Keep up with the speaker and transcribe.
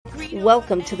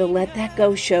Welcome to the Let That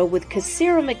Go show with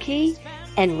Kassira McKee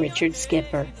and Richard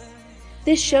Skipper.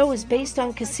 This show is based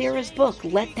on Kassira's book,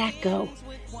 Let That Go,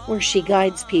 where she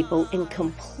guides people in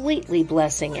completely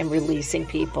blessing and releasing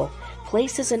people,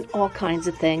 places, and all kinds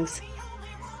of things.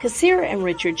 Kassira and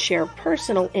Richard share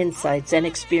personal insights and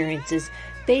experiences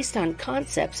based on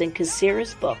concepts in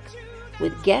Kassira's book,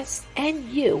 with guests and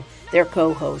you, their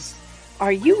co-hosts.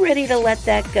 Are you ready to let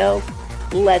that go?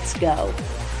 Let's go.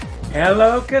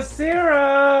 Hello,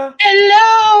 Kassira.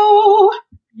 Hello.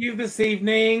 You this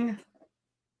evening?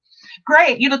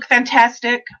 Great. You look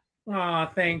fantastic. Oh,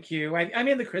 thank you. I'm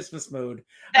in the Christmas mood.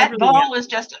 That ball is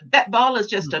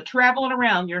just traveling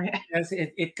around your head. Yes,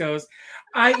 it goes.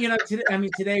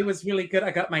 Today was really good.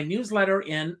 I got my newsletter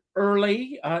in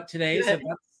early today, Good. so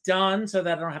that's done, so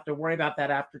that I don't have to worry about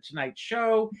that after tonight's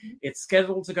show. Mm-hmm. It's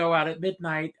scheduled to go out at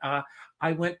midnight.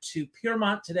 I went to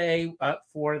Piermont today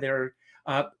for their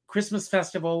Christmas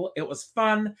festival. It was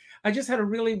fun. I just had a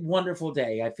really wonderful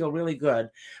day. I feel really good.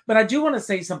 But I do want to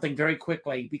say something very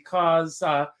quickly because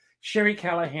Sherry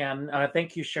Callahan,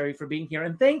 thank you, Sherry, for being here.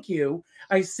 And thank you.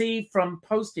 I see from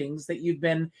postings that you've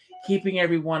been keeping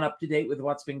everyone up to date with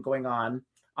what's been going on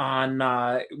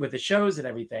with the shows and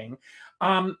everything.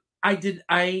 I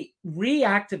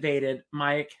reactivated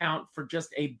my account for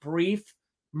just a brief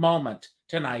moment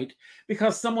tonight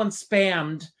because someone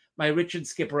spammed my Richard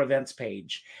Skipper events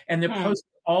page, and they're posting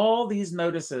all these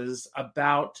notices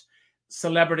about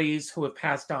celebrities who have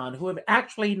passed on, who have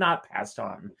actually not passed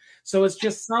on. So it's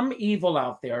just some evil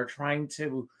out there trying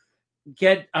to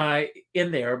get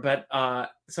in there. But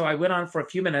so I went on for a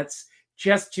few minutes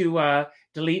just to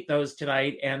delete those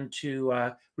tonight and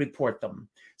to report them.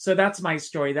 So that's my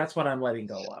story. That's what I'm letting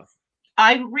go of.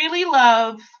 I really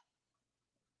love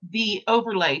the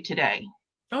overlay today.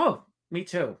 Oh, me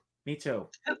too. Me too.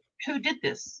 Who did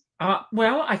this?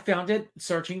 Well, I found it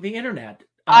searching the internet.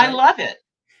 I love it.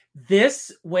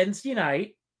 This Wednesday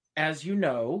night, as you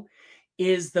know,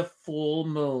 is the full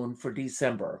moon for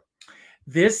December.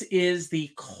 This is the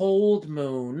cold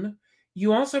moon.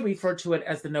 You also refer to it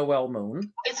as the Noel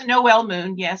moon. It's a Noel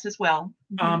moon, yes, as well.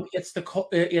 Mm-hmm. It's the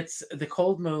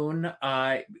cold moon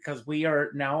because we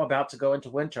are now about to go into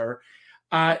winter.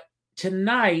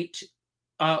 Tonight,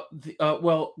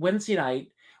 Wednesday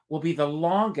night will be the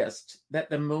longest that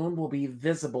the moon will be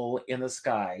visible in the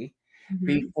sky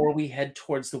before we head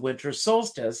towards the winter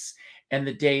solstice. And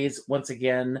the days, once we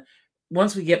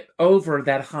get over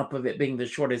that hump of it being the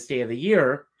shortest day of the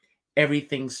year,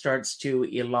 everything starts to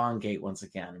elongate once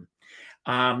again.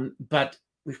 But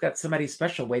we've got somebody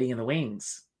special waiting in the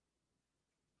wings.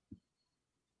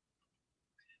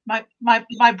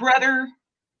 My brother,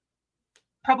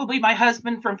 probably my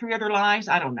husband from 3 Other Lives.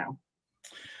 I don't know.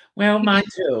 Well, mine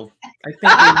too. I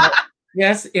think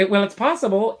yes. It's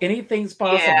possible. Anything's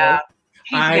possible. Yeah,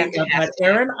 but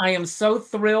Erron, I am so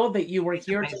thrilled that you were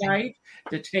here tonight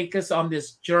to take us on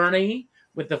this journey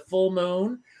with the full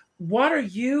moon. What are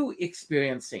you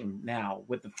experiencing now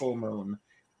with the full moon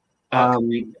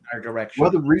coming in our direction?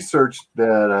 Well, the research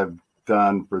that I've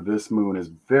done for this moon is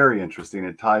very interesting.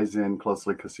 It ties in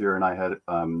closely. Kassira and I had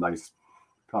a nice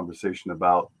conversation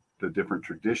about the different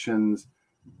traditions,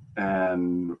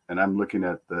 and I'm looking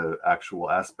at the actual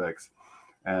aspects,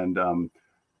 and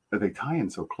they tie in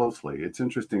so closely. It's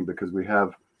interesting because we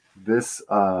have this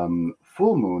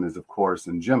full moon is, of course,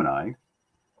 in Gemini,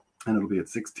 and it'll be at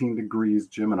 16 degrees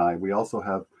Gemini. We also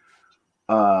have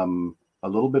a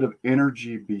little bit of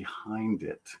energy behind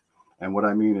it. And what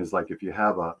I mean is, like, if you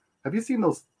have you seen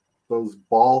those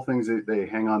ball things that they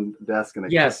hang on the desk and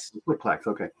they click clacks?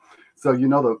 Okay. So you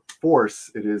know the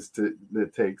force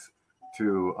it takes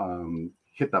to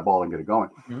hit that ball and get it going.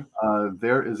 Mm-hmm.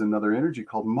 There is another energy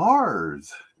called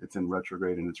Mars. It's in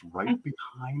retrograde and it's right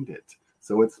behind it.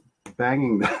 So it's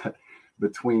banging that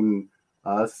between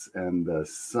us and the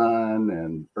sun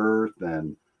and Earth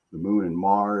and the moon and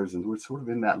Mars. And we're sort of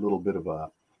in that little bit of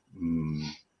a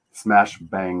smash,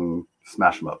 bang,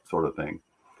 smash them up sort of thing.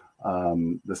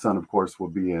 The sun, of course, will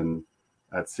be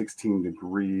at 16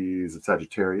 degrees of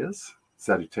Sagittarius.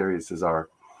 Sagittarius is our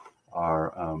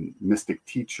mystic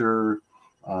teacher,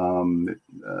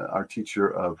 our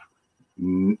teacher of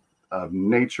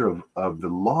nature, of the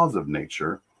laws of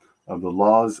nature, of the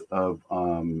laws of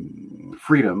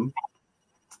freedom,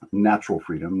 natural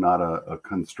freedom, not a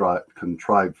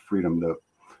contrived freedom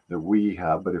that we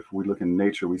have. But if we look in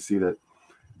nature, we see that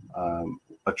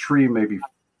a tree may be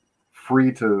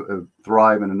free to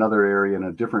thrive in another area, and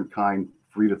a different kind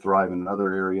free to thrive in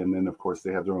another area. And then, of course,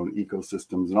 they have their own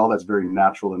ecosystems, and all that's very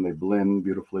natural, and they blend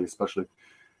beautifully, especially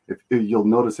if you'll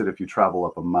notice it if you travel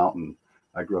up a mountain.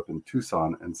 I grew up in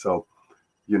Tucson, and so,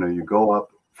 you go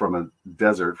up from a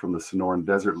desert, from the Sonoran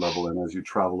Desert level, and as you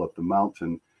travel up the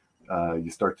mountain, you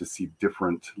start to see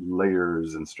different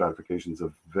layers and stratifications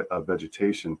of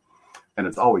vegetation, and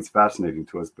it's always fascinating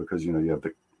to us because you have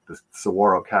the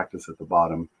saguaro cactus at the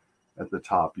bottom. At the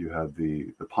top, you have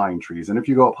the pine trees, and if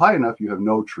you go up high enough, you have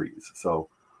no trees. So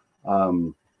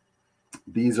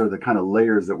these are the kind of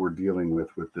layers that we're dealing with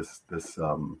this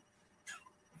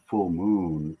full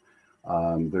moon.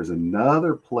 There's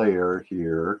another player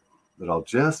here that I'll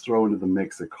just throw into the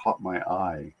mix that caught my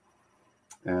eye,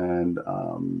 and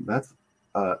that's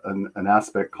an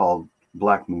aspect called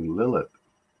Black Moon Lilith,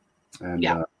 and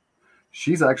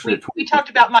she's actually we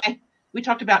talked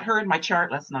about her in my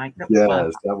chart last night. That was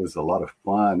fun. That was a lot of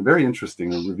fun, very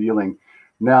interesting and revealing.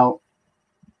 Now,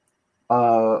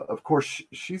 of course,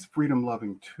 she's freedom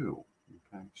loving too.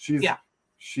 Okay,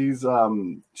 she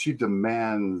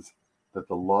demands that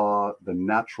the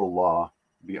natural law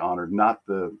be honored, not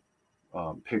the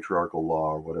patriarchal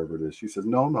law or whatever it is. She says,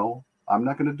 no, I'm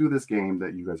not going to do this game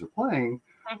that you guys are playing.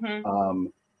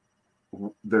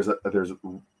 There's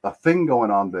a thing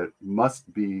going on that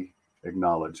must be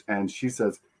acknowledged. And she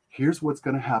says, here's what's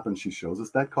going to happen. She shows us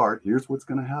that card. Here's what's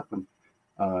going to happen.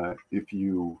 I'll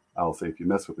say if you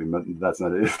mess with me, but that's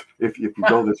not it. If you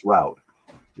go this route,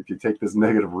 if you take this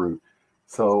negative route.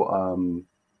 So,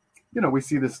 we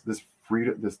see this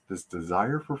freedom, this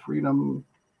desire for freedom,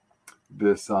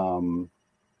 this will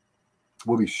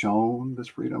be shown this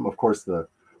freedom. Of course, the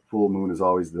full moon is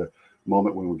always the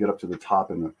moment when we get up to the top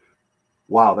and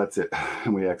wow, that's it.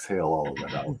 And we exhale all of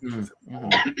that out. We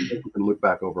can look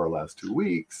back over our last 2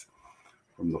 weeks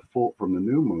from the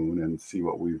new moon and see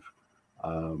what we've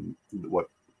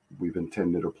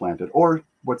intended or planted, or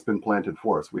what's been planted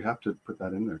for us. We have to put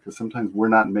that in there because sometimes we're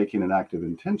not making an active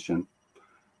intention,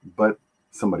 but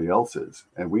somebody else is,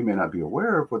 and we may not be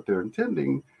aware of what they're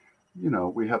intending.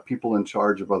 We have people in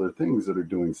charge of other things that are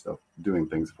doing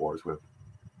things for us with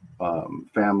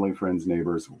family, friends,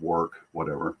 neighbors, work,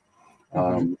 whatever.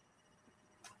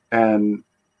 And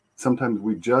sometimes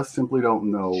we just simply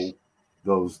don't know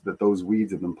those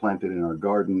weeds have been planted in our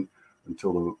garden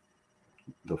until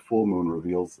the full moon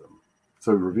reveals them.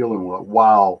 So revealing,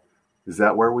 wow, is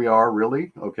that where we are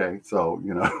really? Okay, so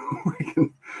we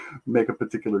can make a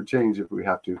particular change if we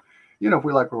have to. If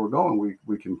we like where we're going,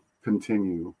 we can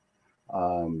continue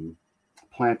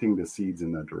planting the seeds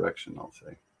in that direction, I'll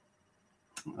say.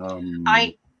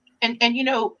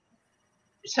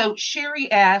 So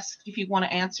Sherry asked if you want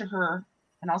to answer her,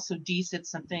 and also Dee said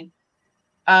something.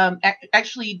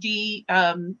 Actually, Dee,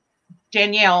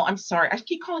 Danielle, I'm sorry, I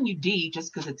keep calling you Dee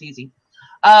just because it's easy.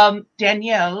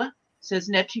 Danielle says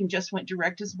Neptune just went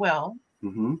direct as well,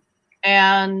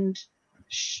 and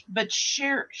but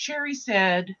Sherry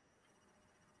said,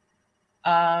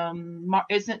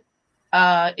 isn't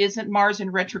Mars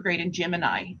in retrograde in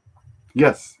Gemini?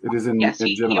 Yes, it is in Yes,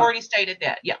 in Gemini. He already stated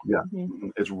that. Yeah.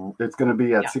 It's going to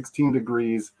be at 16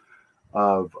 degrees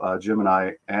of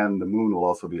Gemini, and the moon will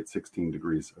also be at 16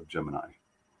 degrees of Gemini.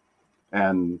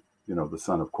 And the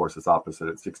sun, of course, is opposite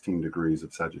at 16 degrees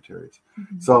of Sagittarius.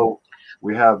 So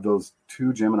we have those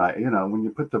two Gemini. When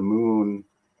you put the moon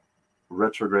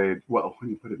retrograde, when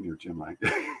you put it near Gemini,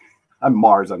 I'm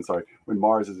sorry. When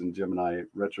Mars is in Gemini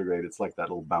retrograde, it's like that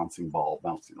little bouncing ball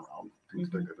bouncing around.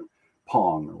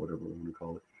 Pong or whatever we want to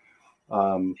call it.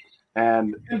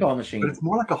 And pinball machine. But it's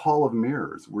more like a hall of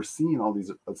mirrors. We're seeing all these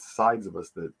sides of us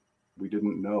that we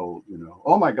didn't know,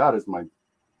 oh my God, is my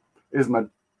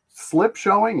slip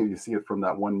showing? And you see it from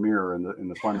that one mirror in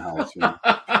the fun house.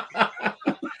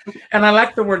 And I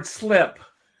like the word slip.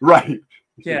 Right.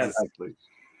 Yes. Exactly.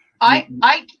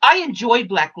 I enjoy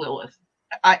Black Lilith.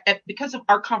 Because of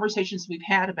our conversations we've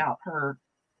had about her.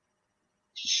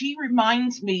 She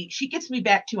gets me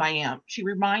back to I am. She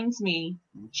reminds me,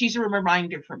 she's a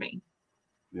reminder for me.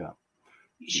 Yeah.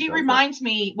 She reminds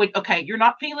me, you're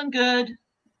not feeling good.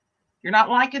 You're not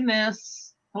liking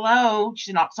this. Hello.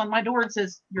 She knocks on my door and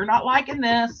says, you're not liking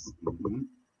this.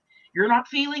 You're not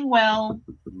feeling well.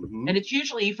 And it's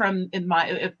usually from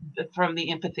the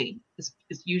empathy.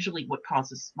 It's usually what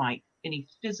causes any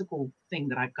physical thing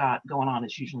that I've got going on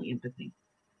is usually empathy.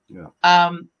 Yeah.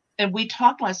 And we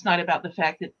talked last night about the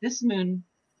fact that this moon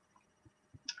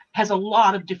has a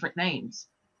lot of different names,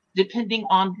 depending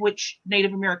on which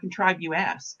Native American tribe you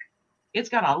ask. It's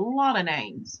got a lot of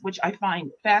names, which I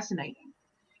find fascinating.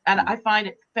 And I find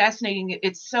it fascinating.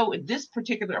 It's so, this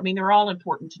particular, they're all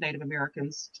important to Native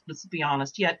Americans, let's be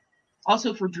honest. Yet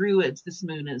also for Druids, this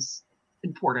moon is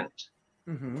important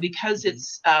because it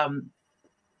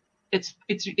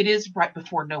is right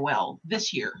before Noel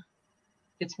this year.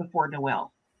 It's before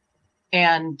Noel.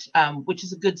 And which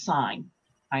is a good sign,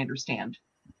 I understand.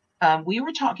 We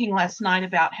were talking last night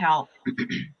about how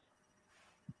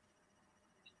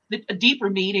a deeper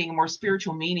meaning, a more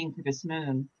spiritual meaning for this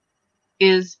moon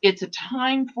is it's a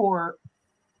time for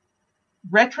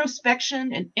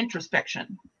retrospection and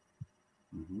introspection.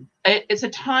 Mm-hmm. It's a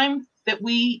time that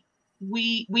we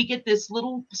get this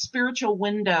little spiritual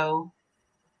window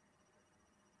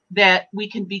that we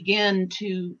can begin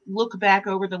to look back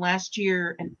over the last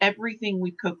year and everything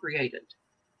we've co-created.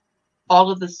 All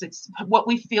of what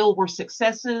we feel were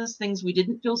successes, things we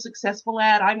didn't feel successful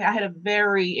at. I had a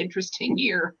very interesting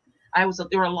year.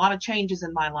 There were a lot of changes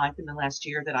in my life in the last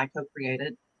year that I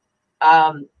co-created.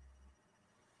 And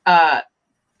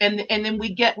then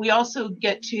we also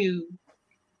get to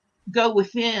go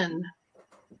within,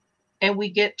 and we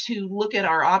get to look at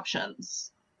our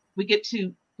options. We get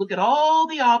to look at all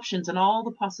the options and all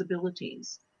the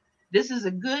possibilities. This is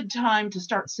a good time to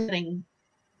start setting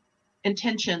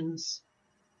intentions.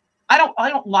 I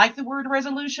don't like the word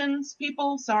resolutions,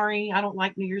 people. Sorry, I don't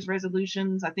like New Year's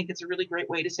resolutions. I think it's a really great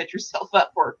way to set yourself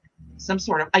up for some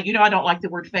sort of, I don't like the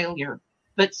word failure,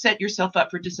 but set yourself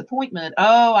up for disappointment.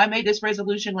 Oh, I made this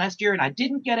resolution last year and I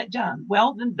didn't get it done.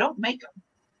 Well, then don't make them.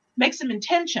 Make some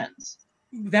intentions.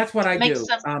 That's what I do.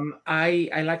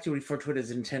 I like to refer to it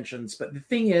as intentions. But the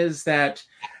thing is that,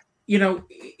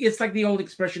 it's like the old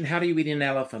expression, how do you eat an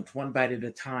elephant? One bite at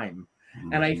a time.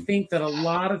 Mm-hmm. And I think that a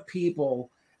lot of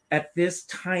people at this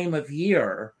time of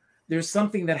year, there's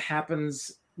something that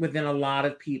happens within a lot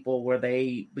of people where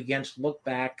they begin to look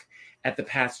back at the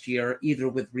past year, either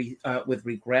with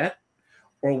regret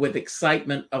or with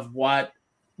excitement of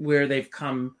where they've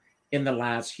come in the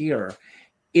last year.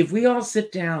 If we all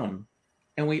sit down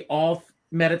and we all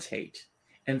meditate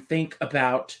and think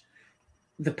about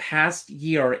the past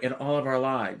year in all of our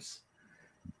lives,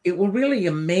 it will really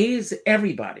amaze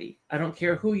everybody. I don't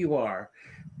care who you are,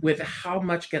 with how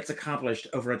much gets accomplished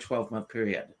over a 12-month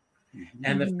period. Mm-hmm.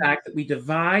 And the fact that we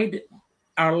divide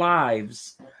our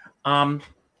lives,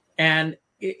 and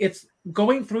it's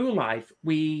going through life,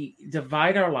 we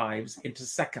divide our lives into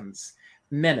seconds,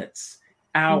 minutes,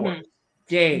 hours,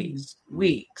 days,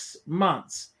 weeks,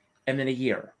 months, and then a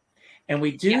year. And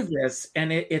we do this,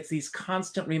 and it's these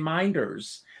constant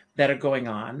reminders that are going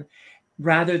on,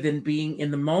 rather than being in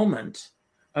the moment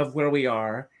of where we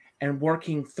are and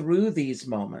working through these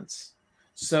moments,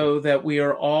 so that we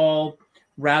are all,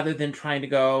 rather than trying to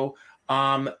go,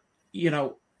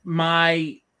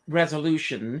 my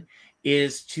resolution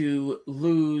is to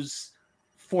lose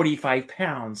 45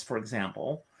 pounds, for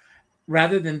example,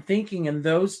 rather than thinking in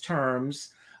those terms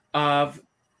of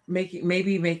making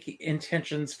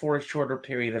intentions for a shorter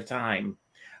period of time,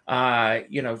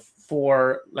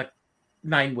 for like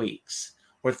 9 weeks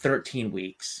or 13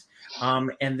 weeks.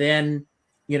 And then,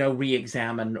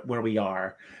 re-examine where we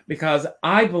are, because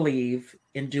I believe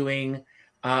in doing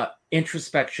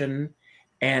introspection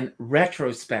and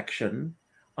retrospection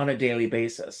on a daily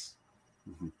basis.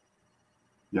 Mm-hmm.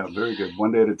 Yeah, very good.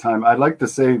 One day at a time. I'd like to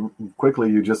say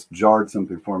quickly, you just jarred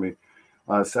something for me.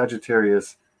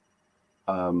 Sagittarius,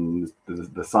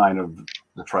 the sign of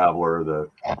the traveler, the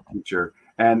teacher.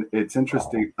 And it's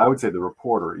interesting, I would say the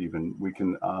reporter even. We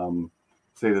can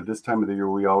say that this time of the year,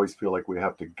 we always feel like we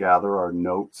have to gather our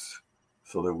notes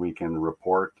so that we can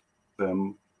report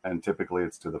them. And typically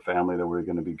it's to the family that we're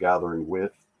going to be gathering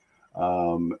with.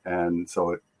 And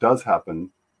so it does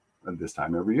happen at this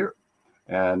time every year.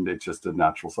 And it's just a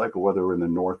natural cycle, whether we're in the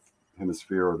North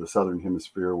Hemisphere or the Southern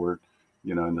Hemisphere, where,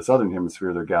 in the Southern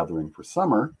Hemisphere, they're gathering for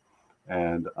summer,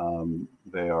 and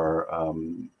they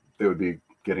would be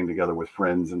getting together with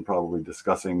friends and probably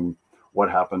discussing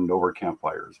what happened over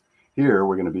campfires. Here,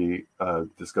 we're going to be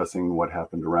discussing what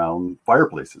happened around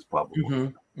fireplaces, probably.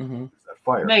 Mm-hmm. Mm-hmm. Is that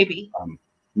fire? Maybe.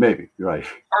 Maybe, you're right.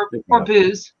 Or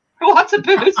booze. Lots of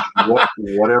booze.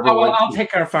 Whatever. Oh, well, I'll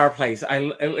take our fireplace.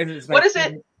 What is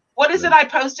it? What is it I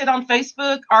posted on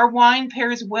Facebook? Our wine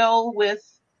pairs well with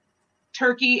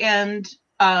turkey and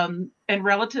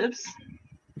relatives.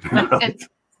 And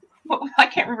I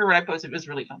can't remember what I posted. It was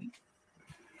really funny.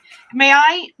 May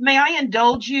I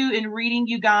indulge you in reading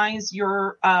you guys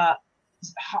your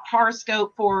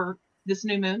horoscope for this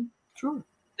new moon? Sure.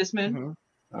 This moon?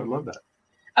 Mm-hmm. I love that.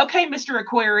 Okay, Mr.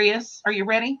 Aquarius, are you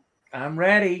ready? I'm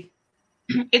ready.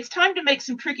 It's time to make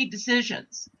some tricky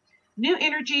decisions. New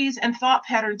energies and thought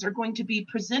patterns are going to be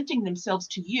presenting themselves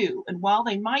to you, and while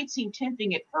they might seem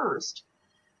tempting at first,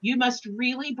 you must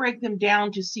really break them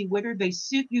down to see whether they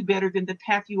suit you better than the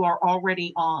path you are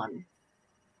already on.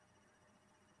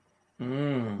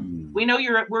 We know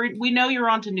you're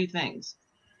onto new things,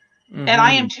 and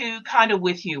I am too, kind of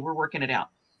with you. We're working it out.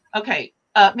 Okay,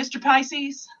 Mr.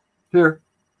 Pisces. Here.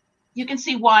 You can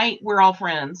see why we're all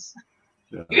friends.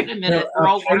 Yeah. In a minute, we're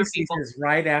all water Pisces people. is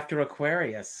right after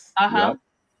Aquarius. Uh-huh. Yep.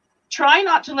 Try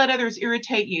not to let others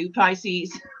irritate you,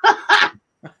 Pisces.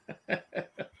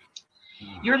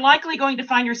 You're likely going to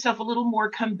find yourself a little more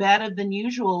combative than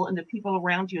usual, and the people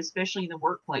around you, especially in the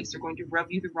workplace, are going to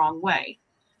rub you the wrong way.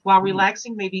 While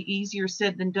relaxing may be easier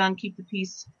said than done, keep the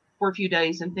peace for a few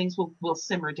days and things will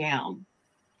simmer down.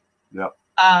 Yep.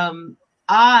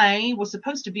 I was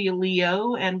supposed to be a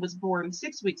Leo and was born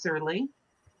 6 weeks early.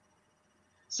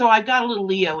 So I've got a little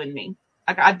Leo in me.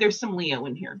 There's some Leo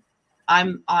in here.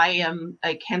 I am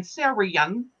a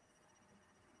Cancerian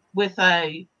with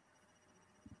a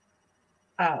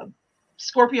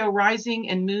Scorpio rising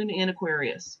and moon in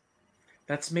Aquarius.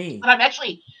 That's me. But I'm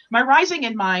actually my rising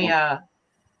and my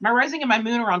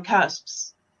moon are on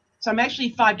cusps. So I'm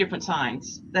actually 5 different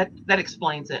signs. That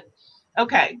explains it.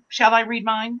 Okay, shall I read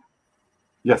mine?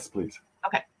 Yes, please.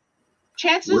 Okay.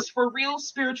 Chances for real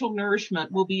spiritual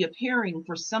nourishment will be appearing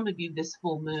for some of you this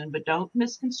full moon, but don't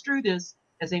misconstrue this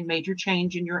as a major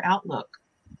change in your outlook.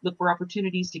 Look for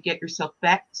opportunities to get yourself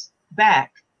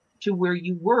back to where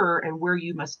you were and where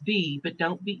you must be, but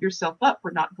don't beat yourself up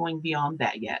for not going beyond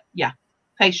that yet. Yeah,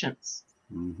 patience.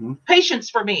 Mm-hmm. Patience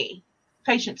for me.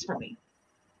 Patience for me.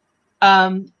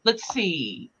 Let's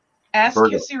see. Ask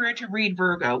Cassira to read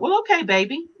Virgo. Well, okay,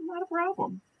 baby. Not a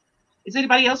problem. Does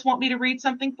anybody else want me to read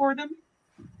something for them?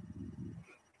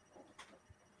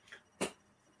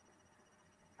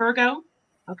 Virgo?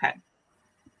 Okay.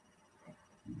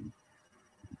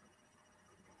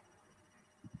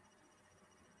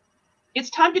 It's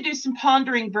time to do some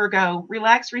pondering, Virgo.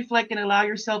 Relax, reflect, and allow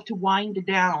yourself to wind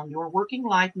down. Your working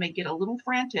life may get a little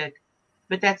frantic,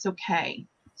 but that's okay.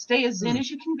 Stay as zen as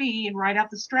you can be and write out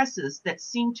the stresses that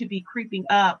seem to be creeping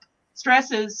up.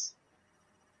 Stresses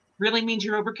really means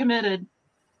you're overcommitted.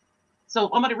 So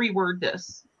I'm going to reword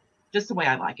this just the way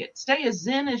I like it. Stay as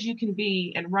zen as you can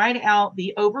be and write out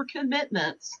the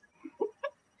overcommitments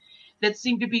that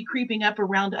seem to be creeping up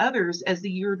around others as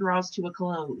the year draws to a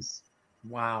close.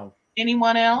 Wow.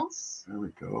 Anyone else? There we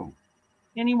go.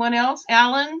 Anyone else?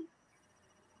 Alan?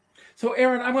 So,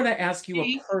 Erron, I want to ask you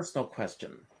a personal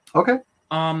question. Okay.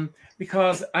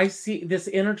 Because I see this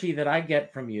energy that I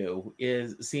get from you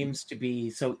seems to be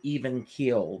so even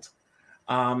keeled.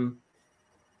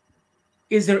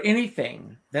 Is there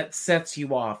anything that sets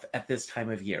you off at this time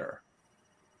of year?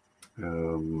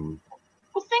 Well,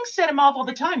 things set him off all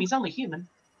the time. He's only human.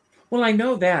 Well, I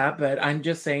know that, but I'm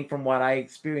just saying from what I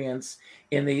experience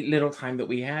in the little time that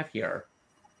we have here.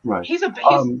 Right.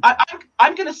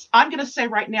 I'm gonna say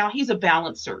right now he's a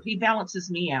balancer. He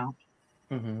balances me out.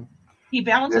 Mm-hmm. He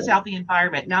balances out the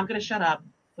environment. Now I'm gonna shut up.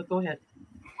 But go ahead.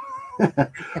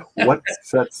 What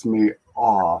sets me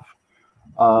off?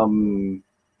 There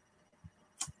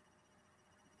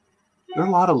are a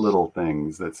lot of little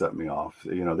things that set me off.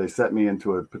 You know, they set me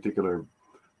into a particular.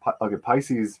 Okay,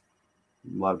 Pisces.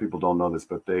 A lot of people don't know this,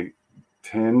 but they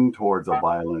tend towards a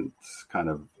violent kind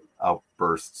of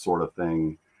outburst sort of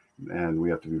thing, and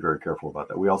we have to be very careful about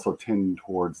that. We also tend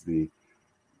towards the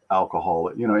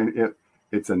alcohol. You know,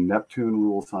 it's a Neptune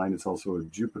rule sign. It's also a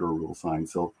Jupiter rule sign.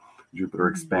 So Jupiter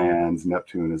expands.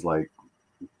 Neptune is like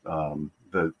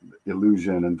the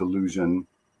illusion and delusion.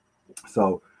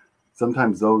 So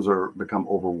sometimes those become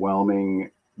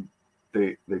overwhelming.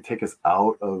 They take us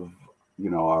out of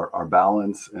our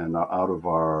balance and out of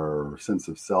our sense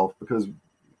of self, because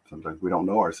sometimes we don't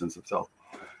know our sense of self.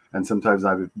 And sometimes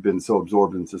I've been so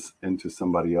absorbed into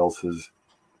somebody else's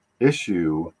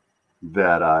issue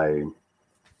that I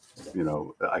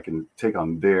can take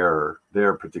on their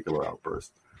particular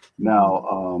outburst.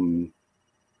 Now,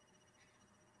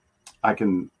 I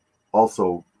can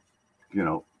also,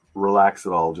 relax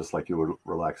it all just like you would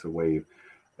relax a wave.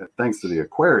 Thanks to the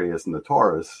Aquarius and the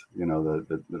Taurus,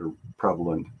 that are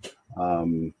prevalent,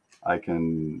 I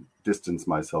can distance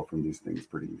myself from these things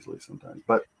pretty easily sometimes.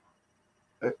 But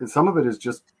some of it is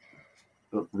just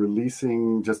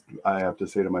releasing. I have to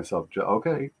say to myself,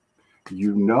 okay,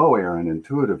 Erron,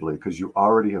 intuitively, because you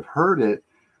already have heard it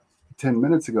 10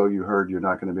 minutes ago. You heard you're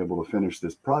not going to be able to finish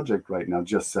this project right now.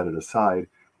 Just set it aside.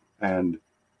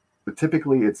 But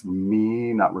typically it's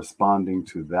me not responding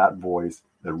to that voice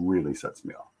that really sets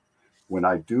me off. When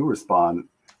I do respond,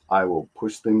 I will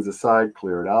push things aside,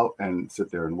 clear it out, and sit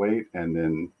there and wait, and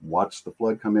then watch the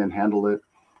flood come in, handle it,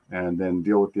 and then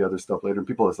deal with the other stuff later. And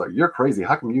people are like, "You're crazy.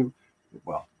 How come you?"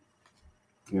 Well,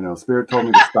 Spirit told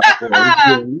me to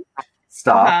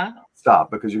stop. Stop,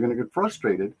 because you're going to get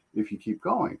frustrated if you keep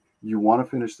going. You want to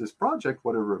finish this project,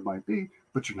 whatever it might be,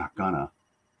 but you're not gonna,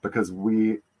 because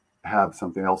we have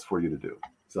something else for you to do.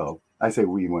 So I say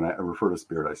we when I refer to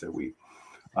Spirit. I say we.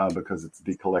 because it's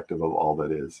the collective of all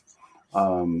that is.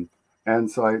 And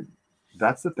so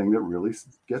that's the thing that really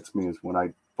gets me, is when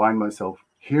I find myself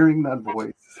hearing that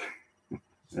voice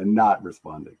and not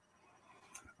responding.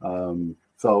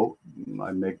 So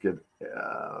I make it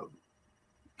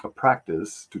a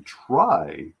practice to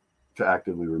try to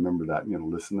actively remember that,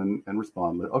 listen and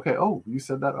respond. Okay, oh, you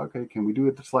said that. Okay, can we do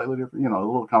it slightly different? A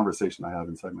little conversation I have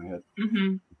inside my head.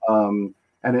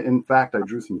 And in fact, I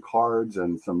drew some cards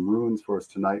and some runes for us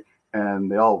tonight,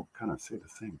 and they all kind of say the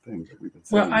same thing that we've been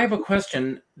saying. Well, I have a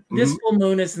question. This full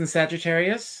moon is in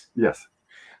Sagittarius? Yes.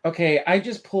 Okay, I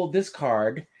just pulled this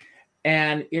card,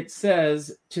 and it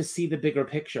says to see the bigger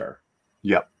picture.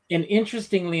 Yep. And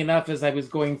interestingly enough, as I was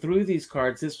going through these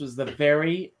cards, this was the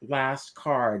very last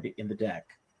card in the deck.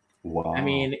 Wow. I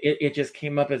mean, it just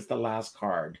came up as the last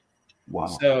card. Wow.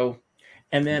 So,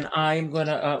 and then I'm going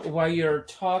to, while you're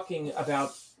talking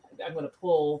about, I'm going to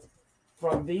pull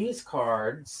from these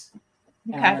cards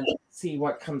and see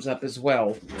what comes up as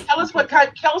well. Tell us what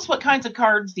kinds of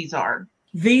cards these are.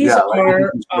 These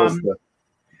are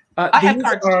these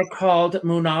are called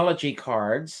Moonology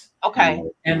cards. Okay.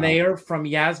 And they are from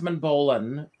Yasmin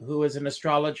Boland, who is an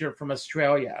astrologer from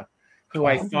Australia, who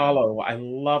I follow. I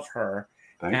love her.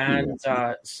 Thank you.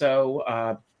 So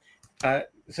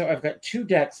I've got 2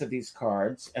 decks of these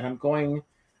cards, and I'm going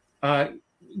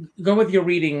go with your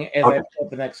reading as I pull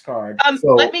up the next card.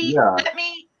 Let me.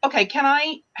 Okay, can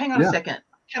I hang on a second?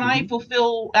 Can I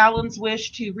fulfill Alan's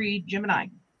wish to read Gemini?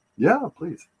 Yeah,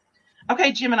 please.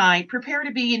 Okay, Gemini, prepare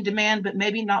to be in demand, but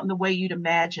maybe not in the way you'd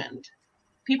imagined.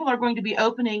 People are going to be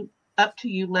opening up to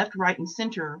you left, right, and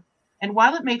center. And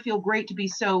while it may feel great to be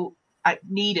so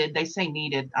needed, they say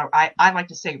needed, I like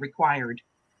to say required.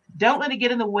 Don't let it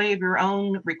get in the way of your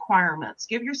own requirements.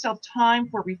 Give yourself time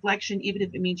for reflection, even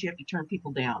if it means you have to turn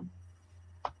people down.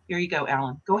 Here you go,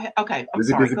 Alan. Go ahead. Okay, I'm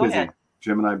sorry. Go ahead.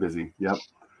 Gemini busy. Yep.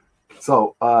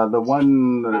 So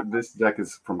this deck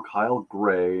is from Kyle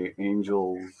Gray,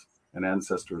 Angels and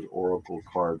Ancestors Oracle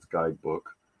Cards Guidebook.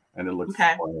 And it looks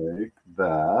like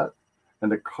that.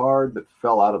 And the card that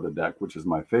fell out of the deck, which is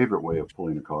my favorite way of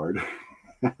pulling a card,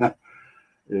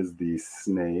 is the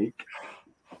snake.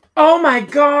 Oh my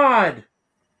God!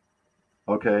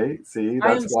 Okay, see,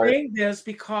 that's why I'm saying this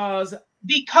because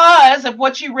of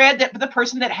what you read, that the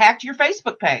person that hacked your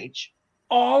Facebook page.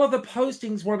 All of the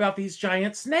postings were about these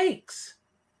giant snakes.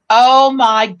 Oh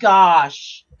my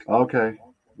gosh! Okay,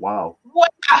 wow!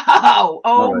 Wow!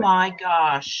 Oh my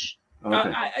gosh!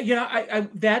 Okay.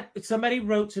 That somebody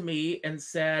wrote to me and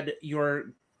said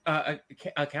your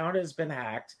account has been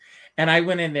hacked, and I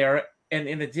went in there, and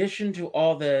in addition to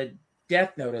all the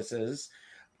death notices,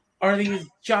 are these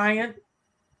giant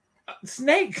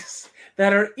snakes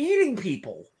that are eating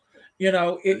people.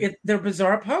 They're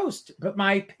bizarre posts, but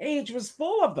my page was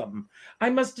full of them. I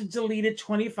must have deleted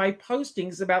 25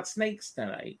 postings about snakes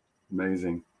tonight.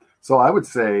 Amazing. So I would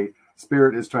say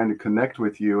Spirit is trying to connect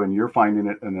with you, and you're finding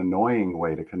it an annoying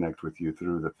way to connect with you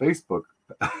through the Facebook.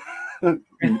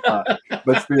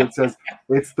 But Spirit says,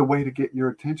 it's the way to get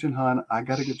your attention, hon. I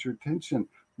got to get your attention.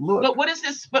 Look. But what does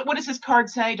this card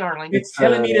say, darling? It's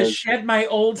telling me to shed my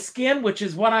old skin, which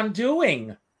is what I'm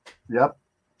doing. Yep.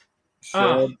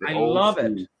 I love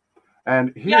it.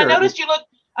 And here, I noticed you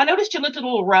looked a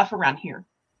little rough around here.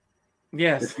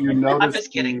 Yes. If you notice, I'm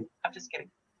just kidding.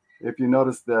 If you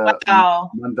notice the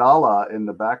mandala in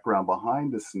the background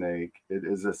behind the snake, it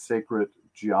is a sacred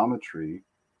geometry.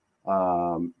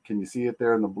 Can you see it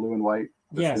there in the blue and white?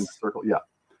 Yes. Circle? Yeah.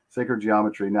 Sacred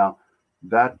geometry. Now,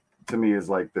 that to me is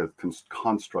like the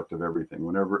construct of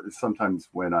everything. Sometimes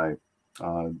when I,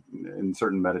 in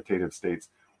certain meditative states,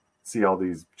 see all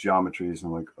these geometries, and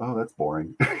I'm like, oh, that's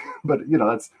boring. But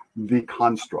that's the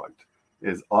construct.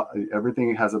 Is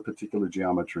everything has a particular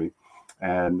geometry,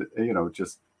 and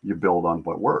just you build on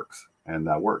what works, and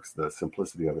that works. The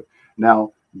simplicity of it.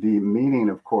 Now, the meaning,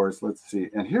 of course. Let's see.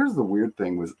 And here's the weird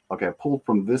thing: was I pulled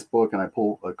from this book, and I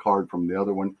pulled a card from the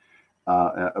other one,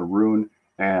 a rune,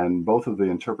 and both of the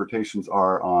interpretations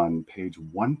are on page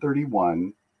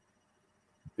 131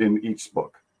 in each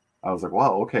book. I was like,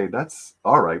 wow, okay, that's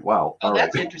all right. Wow. Oh,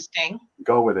 that's interesting.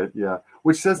 Go with it. Yeah.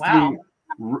 Which says to me,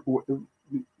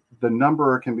 the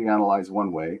number can be analyzed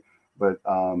one way, but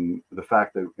the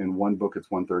fact that in one book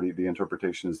it's 130, the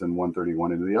interpretation is in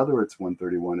 131, and in the other it's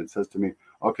 131. It says to me,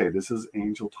 okay, this is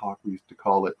angel talk, we used to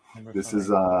call it. This is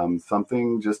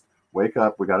something, just wake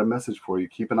up. We got a message for you.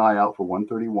 Keep an eye out for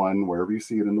 131, wherever you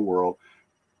see it in the world.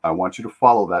 I want you to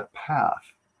follow that path.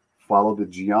 Follow the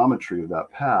geometry of that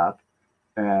path.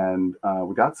 And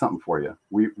we got something for you.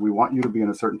 We want you to be in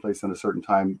a certain place at a certain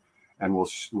time, and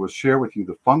we'll share with you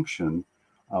the function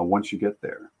once you get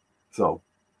there. So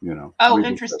you know. Oh, We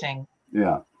just- interesting.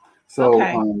 yeah. So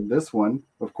Okay. on this one,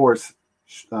 of course,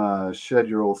 shed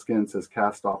your old skin says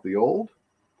cast off the old,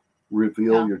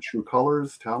 reveal Yeah. your true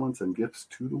colors, talents, and gifts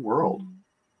to the world.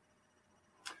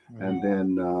 And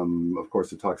then, of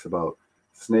course, it talks about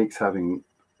snakes having,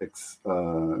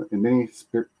 in many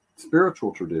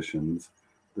spiritual traditions,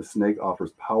 the snake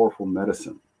offers powerful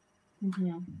medicine.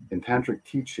 Mhm. In tantric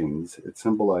teachings, it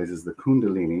symbolizes the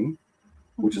kundalini,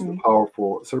 which is the Mhm.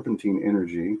 powerful serpentine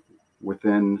energy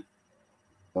within,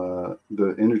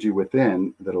 the energy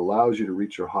within that allows you to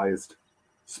reach your highest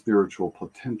spiritual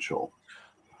potential.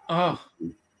 Oh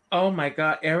my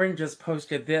God. Erron just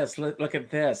posted this. Look at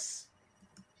this.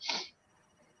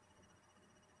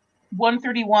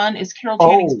 131 is Carol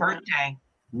Channing's birthday.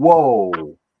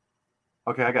 Whoa.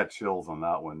 Okay, I got chills on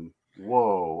that one.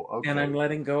 Whoa. Okay. And I'm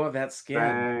letting go of that skin.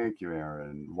 Thank you,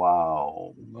 Erron.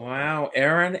 Wow. Wow.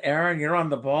 Erron, you're on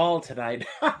the ball tonight.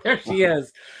 There she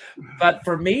is. But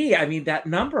for me, I mean, that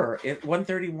number,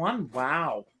 131.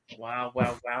 Wow.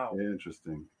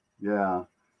 Interesting. Yeah.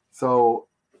 So,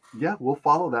 yeah, we'll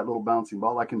follow that little bouncing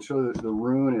ball. I can show the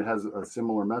rune. It has a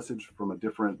similar message from a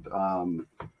different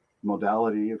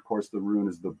modality. Of course, the rune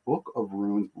is the Book of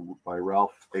Runes by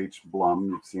Ralph H. Blum.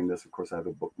 You've seen this. Of course, I have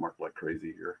a bookmark like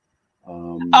crazy here.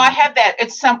 Oh, I have that.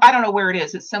 I don't know where it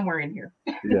is. It's somewhere in here.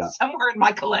 Yeah. Somewhere in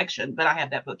my collection, but I have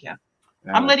that book, yeah.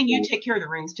 And I'm letting you take care of the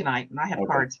runes tonight, and I have Okay.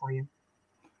 cards for you.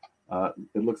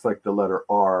 It looks like the letter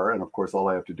R, and of course, all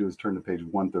I have to do is turn to page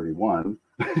 131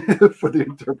 for the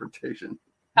interpretation.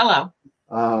 Hello.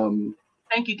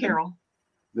 Thank you, Carol.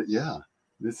 Yeah,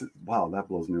 this is wow. That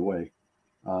blows me away.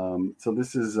 So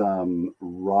this is Rido,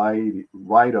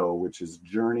 which is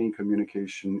journey,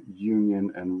 communication,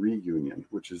 union, and reunion,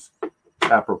 which is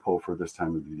apropos for this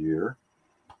time of the year.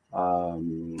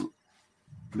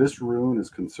 This rune is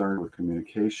concerned with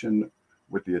communication,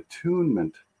 with the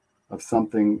attunement of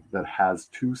something that has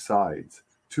two sides,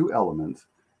 two elements,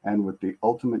 and with the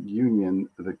ultimate union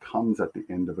that comes at the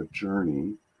end of a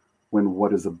journey, when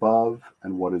what is above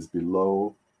and what is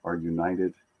below are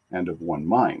united and of one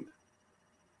mind.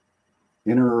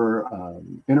 Inner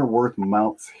worth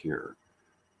mounts here.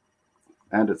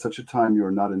 And at such a time, you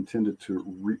are not intended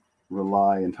to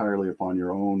rely entirely upon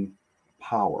your own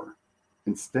power.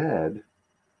 Instead,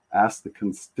 ask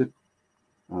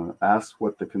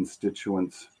what the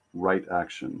constituents right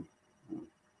action.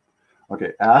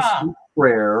 Okay, ask through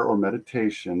prayer or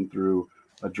meditation, through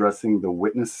addressing the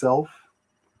witness self,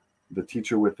 the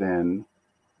teacher within,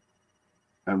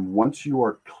 and once you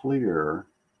are clear,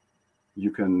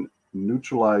 you can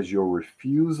neutralize your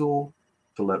refusal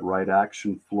to let right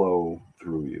action flow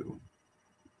through you.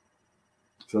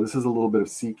 So this is a little bit of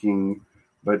seeking,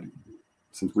 but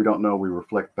since we don't know, we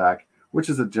reflect back, which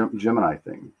is a Gemini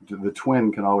thing. The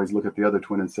twin can always look at the other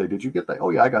twin and say, did you get that? Oh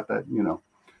yeah, I got that, you know.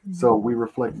 Mm-hmm. So we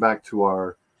reflect back to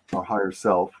our higher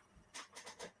self.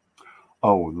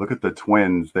 Oh, look at the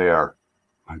twins there.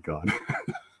 My God.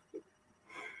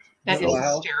 That is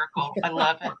hysterical. I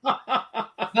love it.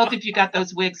 Both of you got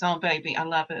those wigs on, baby. I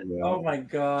love it. Yeah. Oh my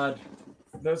God.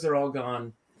 Those are all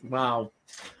gone. Wow.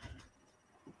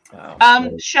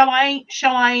 Shall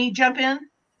I jump in?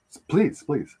 Please.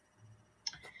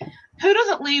 Who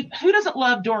doesn't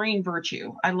love Doreen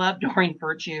Virtue? I love Doreen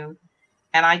Virtue.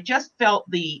 And I just felt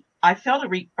a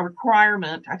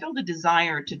requirement. I felt a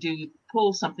desire to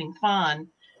pull something fun,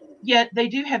 yet they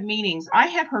do have meanings. I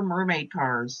have her mermaid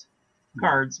cards,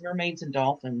 mermaids and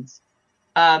dolphins.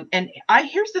 And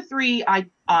here's the three I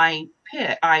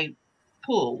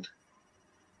pulled.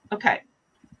 Okay.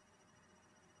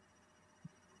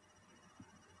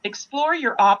 Explore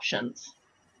your options.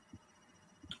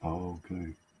 Oh,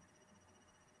 okay.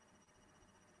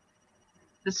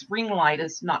 This ring light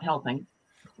is not helping.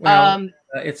 Well,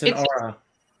 it's an aura.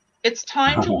 It's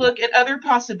time to look at other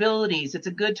possibilities. It's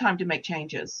a good time to make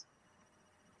changes.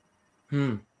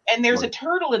 And there's a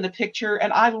turtle in the picture,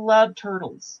 and I love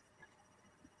turtles.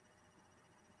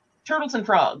 Turtles and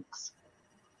frogs.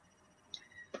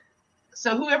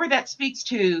 So whoever that speaks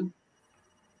to,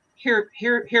 hear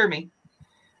me.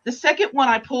 The second one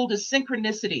I pulled is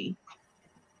synchronicity.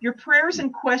 Your prayers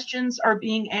and questions are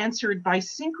being answered by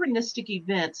synchronistic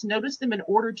events. Notice them in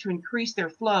order to increase their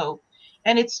flow.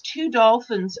 And it's two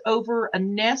dolphins over a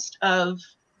nest of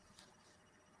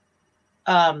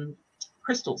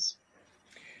crystals.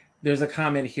 There's a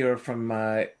comment here from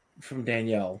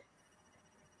Danielle.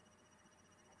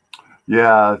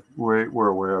 Yeah, we're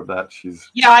aware of that.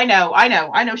 Yeah,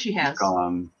 I know she has.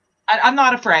 Gone. I'm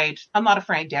not afraid.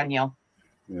 Danielle.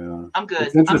 Yeah, I'm good.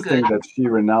 It's interesting that she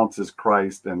renounces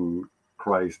Christ and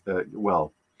Christ.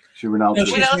 She renounced. No,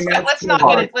 it. Let's not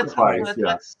get it. Let's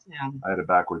yeah. I had it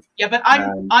backwards. Yeah, but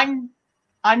I'm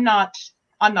not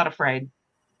afraid.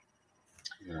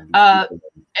 Yeah,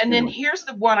 and then here's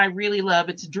the one I really love.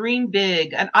 It's Dream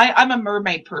Big, and I'm a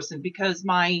mermaid person because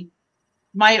my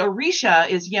Orisha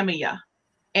is Yemaya,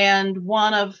 and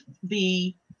one of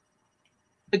the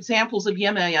examples of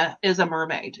Yemaya is a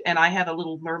mermaid, and I have a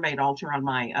little mermaid altar on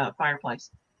my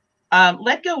fireplace.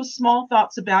 Let go of small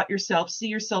thoughts about yourself. See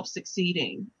yourself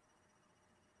succeeding.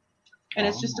 And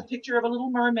it's just a picture of a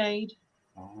little mermaid.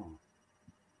 Oh.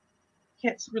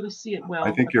 Can't really see it well.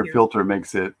 I think your filter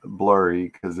makes it blurry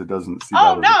because it doesn't see.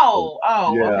 Oh, no.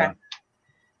 Oh, yeah. Okay.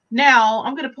 Now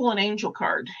I'm going to pull an angel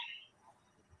card.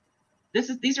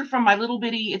 These are from my little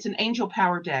bitty, it's an angel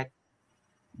power deck.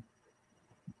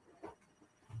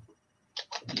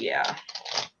 Yeah.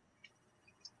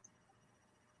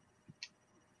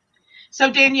 So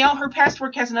Danielle, her past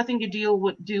work has nothing to do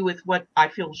with what I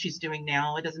feel she's doing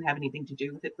now. It doesn't have anything to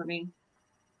do with it for me.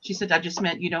 She said, I just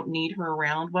meant you don't need her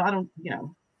around. Well, I don't,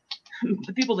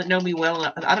 the people that know me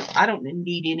well, I don't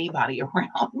need anybody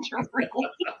around, really.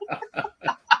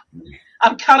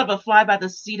 I'm kind of a fly by the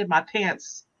seat of my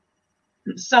pants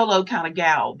solo kind of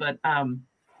gal, but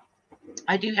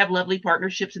I do have lovely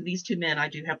partnerships, and these two men I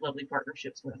do have lovely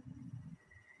partnerships with.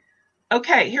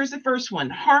 Okay, here's the first one.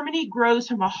 Harmony grows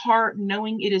from a heart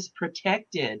knowing it is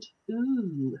protected.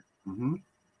 Ooh. Mm-hmm.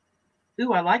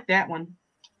 Ooh, I like that one.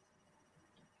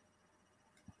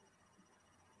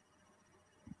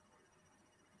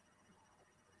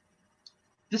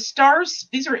 The stars,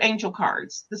 these are angel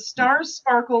cards. The stars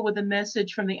sparkle with a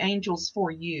message from the angels for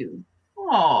you.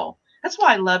 Oh, that's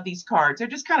why I love these cards. They're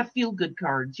just kind of feel-good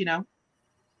cards,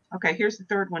 Okay, here's the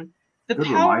third one.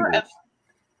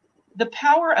 The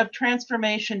power of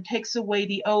transformation takes away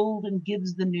the old and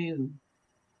gives the new.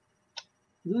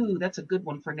 Ooh, that's a good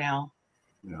one for now.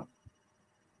 Yeah.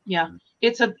 Yeah.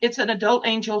 It's an adult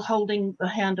angel holding the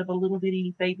hand of a little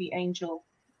bitty baby angel.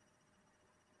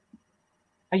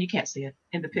 Oh, you can't see it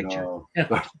in the picture. No.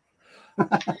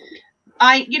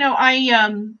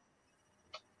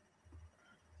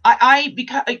 I'm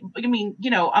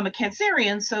a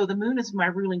Cancerian, so the moon is my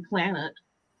ruling planet,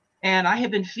 and I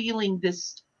have been feeling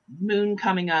this moon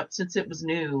coming up since it was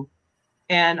new,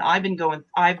 and I've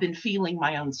been feeling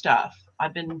my own stuff.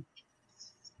 I've been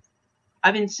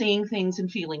seeing things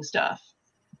and feeling stuff,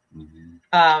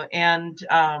 and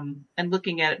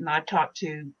looking at it, and I've talked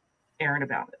to Erron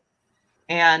about it,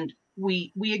 and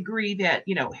we agree that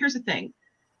here's the thing.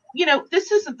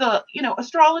 This isn't the,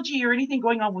 astrology or anything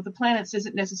going on with the planets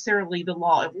isn't necessarily the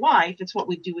law of life. It's what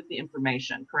we do with the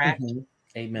information, correct? Mm-hmm.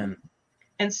 Amen.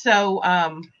 And so,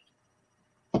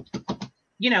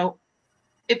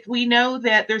 if we know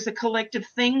that there's a collective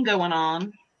thing going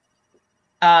on,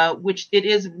 which it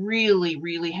is really,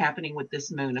 really happening with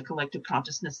this moon, a collective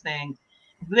consciousness thing,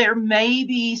 there may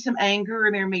be some anger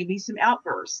and there may be some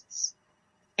outbursts.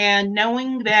 And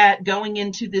knowing that going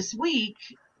into this week,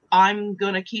 I'm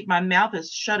going to keep my mouth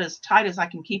as shut as tight as I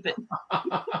can keep it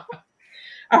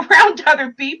around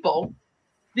other people,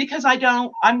 because I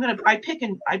think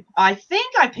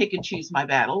I pick and choose my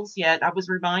battles. Yet I was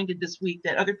reminded this week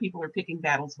that other people are picking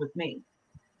battles with me.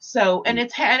 So, and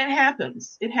it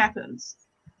happens. It happens.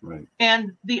 Right.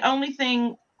 And the only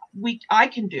thing I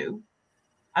can do,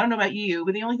 I don't know about you,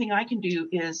 but the only thing I can do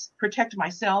is protect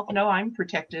myself. Know I'm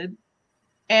protected.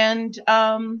 And,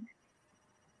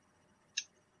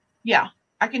 yeah,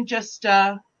 I can just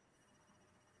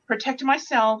protect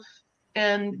myself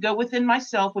and go within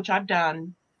myself, which I've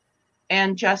done,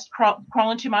 and just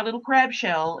crawl into my little crab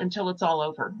shell until it's all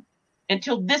over.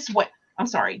 Until this way, I'm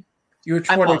sorry. Your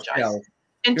I tortoise apologize. shell.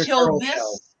 Until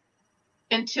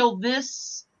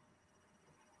this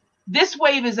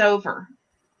wave is over,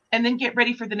 and then get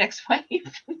ready for the next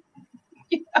wave.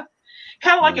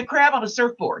 Kind of like a crab on a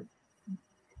surfboard.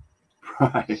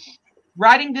 Right.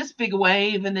 Riding this big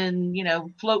wave and then,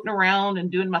 floating around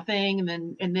and doing my thing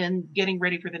and then getting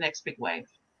ready for the next big wave.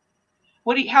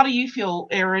 How do you feel,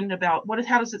 Erron, about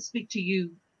how does it speak to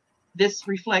you, this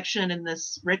reflection and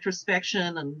this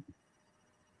retrospection and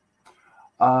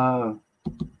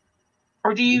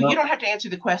or do you don't have to answer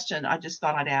the question. I just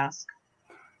thought I'd ask.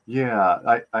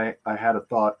 Yeah, I had a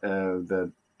thought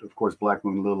that, of course, Black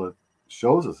Moon Lilith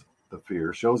shows us the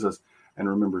fear, shows us. And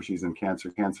remember, she's in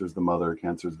Cancer. Cancer is the mother.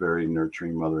 Cancer is very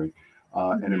nurturing, mothering.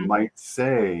 And it might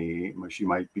say, she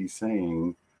might be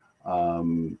saying, are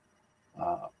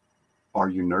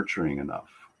you nurturing enough?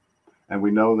 And we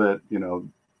know that,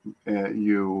 you,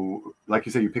 like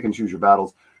you say, you pick and choose your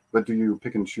battles, but do you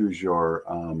pick and choose your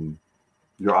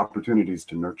opportunities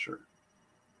to nurture?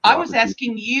 I was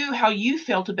asking you how you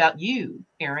felt about you,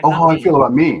 Erron. Oh, how I feel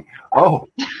about me. Oh.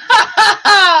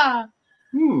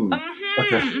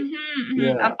 Okay.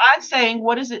 Yeah. I'm saying,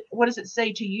 what does it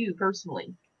say to you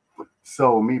personally?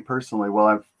 So me personally,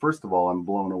 well, first of all, I'm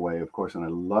blown away, of course, and I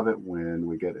love it when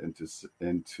we get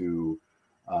into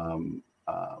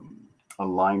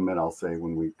alignment. I'll say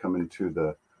when we come into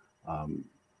the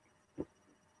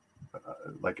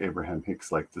like Abraham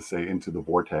Hicks likes to say, into the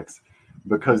vortex,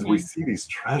 because we see these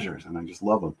treasures, and I just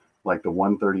love them. Like the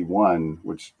 131,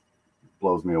 which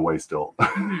blows me away still.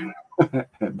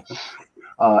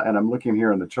 And I'm looking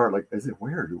here on the chart, like, is it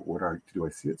where? Do I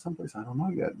see it someplace? I don't know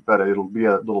yet, but it'll be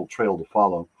a little trail to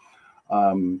follow.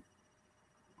 And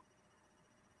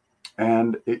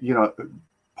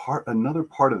another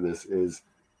part of this is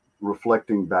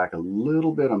reflecting back a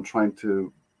little bit. I'm trying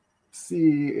to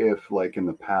see if, like, in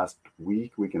the past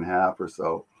week and a half or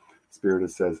so,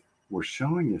 Spirit says, we're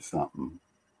showing you something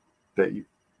that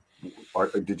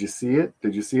did you see it?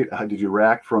 Did you see it? How did you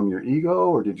react from your ego,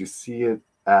 or did you see it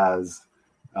as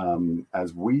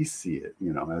we see it,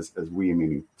 as we,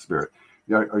 meaning Spirit?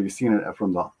 Are you seeing it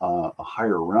from a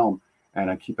higher realm? And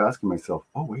I keep asking myself,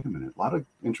 oh, wait a minute, a lot of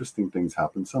interesting things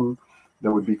happen. Some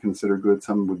that would be considered good,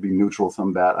 some would be neutral,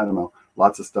 some bad. I don't know.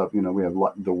 Lots of stuff. We have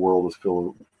the world is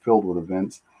filled with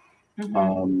events.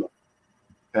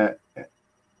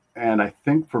 And I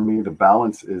think for me, the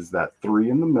balance is that 3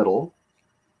 in the middle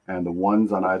and the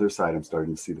ones on either side. I'm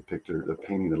starting to see the picture, the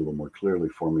painting it a little more clearly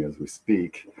for me as we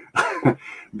speak.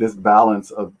 This balance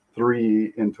of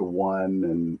 3 into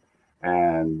 1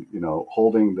 and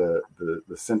holding the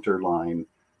center line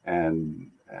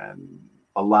and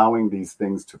allowing these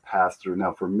things to pass through.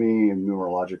 Now, for me,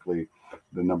 numerologically,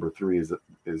 the number 3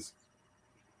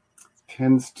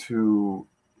 tends to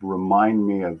remind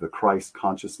me of the Christ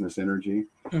consciousness energy.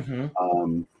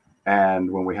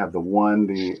 And when we have the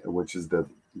 1, which is the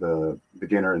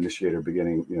beginner, initiator,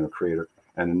 beginning, creator,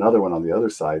 and another one on the other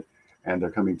side, and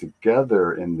they're coming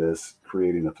together in this,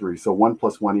 creating a 3. So 1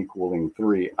 + 1 equaling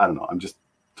 3. I don't know. I'm just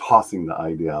tossing the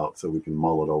idea out so we can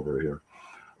mull it over here.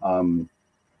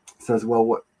 Says,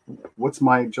 well, what's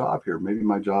my job here? Maybe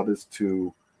my job is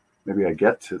maybe I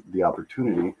get to the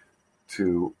opportunity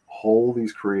to hold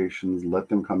these creations, let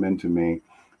them come into me,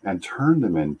 and turn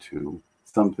them into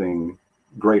something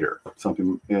greater,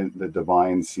 something the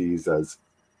divine sees as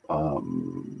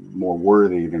more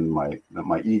worthy than my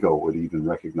ego would even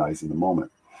recognize in the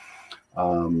moment.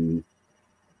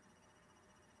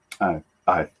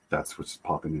 That's what's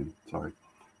popping in. Sorry,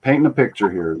 painting a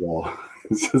picture here, y'all.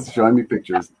 It's just showing me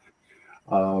pictures.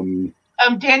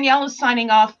 Danielle is signing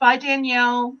off. Bye,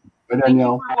 Danielle. Bye,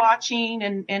 Danielle. Thank you for watching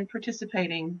and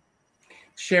participating.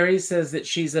 Sherry says that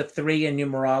she's a 3 in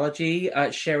numerology.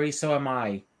 Sherry, so am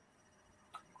I.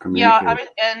 Yeah,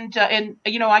 and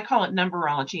I call it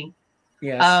numberology.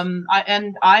 Yes. I'm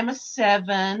a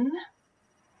 7.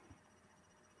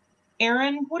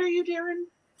 Erron, what are you, Darren?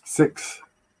 6.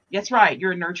 That's right.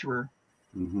 You're a nurturer.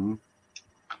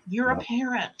 You're Yep. a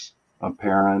parent. A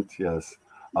parent, yes.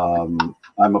 I'm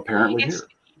apparently here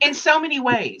in so many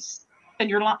ways. And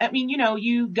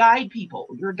you guide people.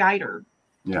 You're a guider.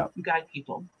 Yeah. You guide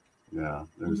people. Yeah.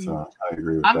 There's I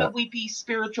agree with that. I'm a weepy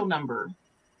spiritual number.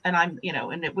 And I'm,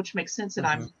 which makes sense that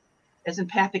I'm as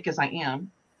empathic as I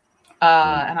am.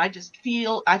 And I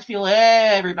feel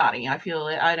everybody.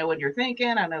 I know what you're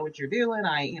thinking. I know what you're doing.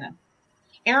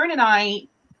 Erron and I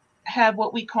have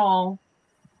what we call,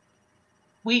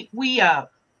 we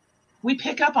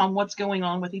pick up on what's going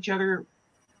on with each other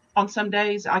on some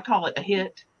days. I call it a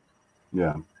hit.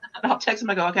 Yeah. And I'll text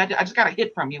him. I go, okay, I just got a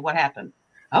hit from you. What happened?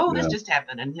 Oh, this just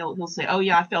happened. And he'll say, oh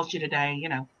yeah, I felt you today.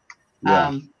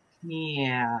 Yeah.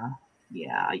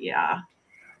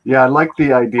 Yeah. I like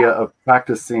the idea of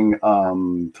practicing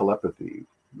telepathy.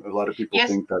 A lot of people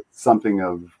think that's something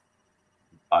of,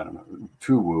 I don't know,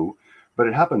 too woo, but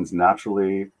it happens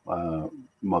naturally.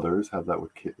 Mothers have that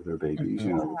with their babies,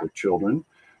 with their children.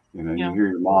 You hear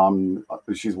your mom,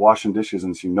 she's washing dishes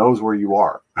and she knows where you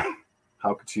are.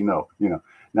 How could she know?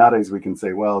 Nowadays we can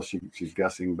say, well, she's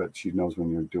guessing, but she knows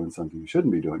when you're doing something you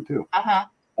shouldn't be doing too.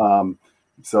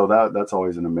 So that's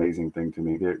always an amazing thing to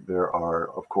me. There are,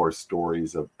 of course,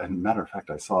 stories of, and matter of fact,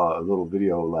 I saw a little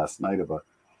video last night of a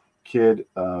kid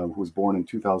who was born in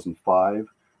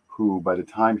 2005, who by the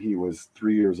time he was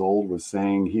 3 years old was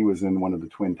saying he was in one of the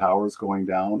Twin Towers going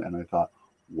down. And I thought,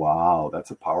 wow, that's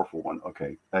a powerful one.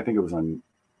 Okay. I think it was on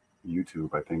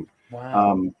YouTube, I think.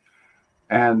 Wow.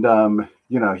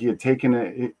 He had taken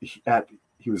it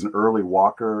he was an early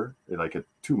walker. Like at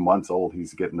 2 months old,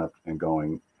 he's getting up and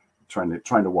going, trying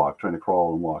to walk, trying to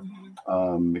crawl and walk.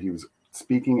 He was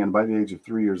speaking, and by the age of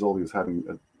 3 years old, he was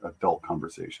having adult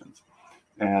conversations.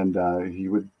 And he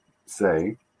would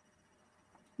say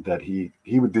that he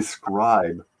would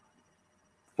describe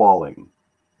falling,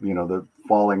 the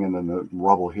falling and then the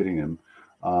rubble hitting him.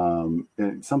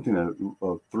 And something a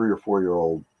 3 or 4 year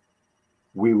old,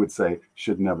 we would say,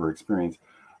 should never experience.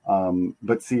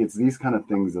 But see, it's these kind of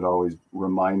things that always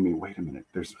remind me, wait a minute,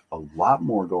 there's a lot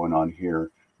more going on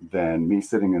here than me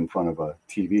sitting in front of a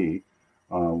TV,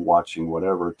 watching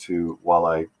whatever while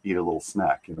I eat a little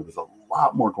snack. There's a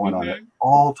lot more going on at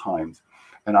all times.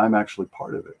 And I'm actually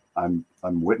part of it. I'm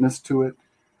witness to it.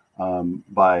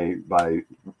 By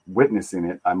witnessing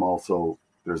it, I'm also,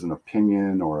 there's an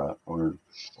opinion or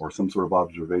some sort of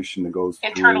observation that goes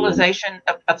internalization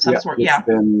of some sort. Yeah.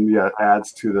 Then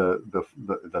adds to the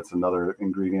that's another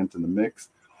ingredient in the mix.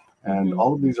 And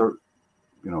all of these are,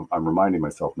 I'm reminding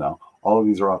myself now, all of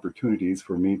these are opportunities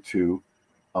for me to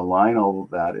align all of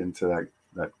that into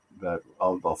that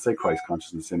I'll say Christ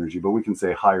consciousness energy, but we can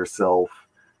say higher self.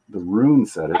 The rune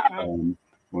said it.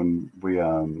 When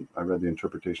I read the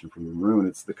interpretation from the rune,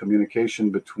 it's the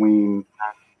communication between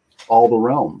all the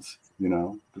realms,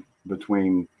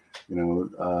 between,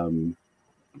 the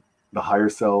higher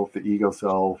self, the ego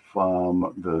self,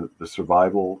 the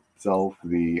survival self,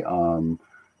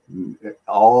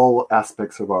 all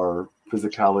aspects of our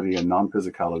physicality and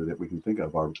non-physicality that we can think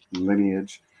of, our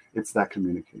lineage. It's that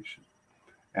communication.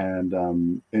 And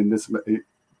in this,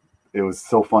 it was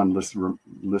so fun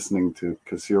listening to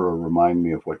Kassira remind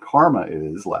me of what karma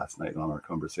is last night on our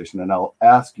conversation. And I'll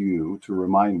ask you to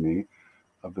remind me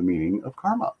of the meaning of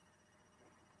karma,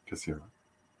 Kassira.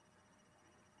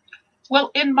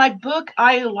 Well, in my book,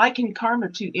 I liken karma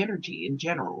to energy in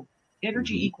general.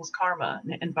 Energy equals karma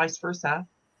and vice versa.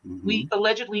 We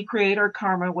allegedly create our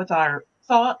karma with our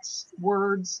thoughts,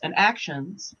 words, and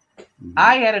actions.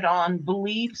 I added on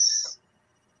beliefs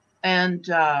and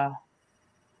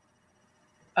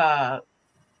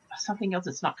something else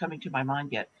that's not coming to my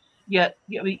mind yet. Yet,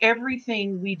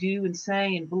 everything we do and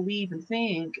say and believe and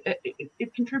think,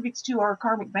 it contributes to our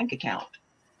karmic bank account.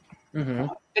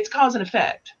 It's cause and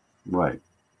effect. Right.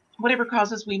 Whatever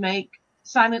causes we make,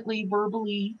 silently,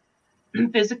 verbally,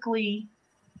 physically,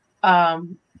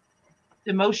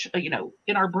 emotion,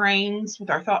 in our brains with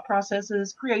our thought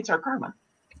processes, creates our karma.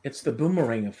 It's the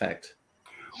boomerang effect.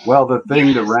 Well, the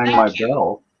thing that rang my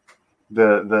bell,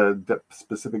 the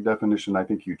specific definition I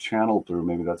think you channeled through,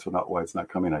 maybe that's not why it's not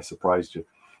coming, I surprised you,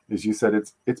 is you said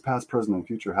it's past, present, and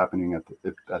future happening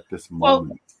at this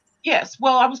moment. Yes.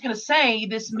 Well, I was going to say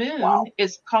this moon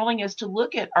is calling us to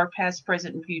look at our past,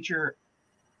 present, and future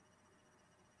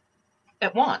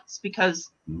at once, because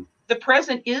the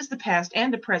present is the past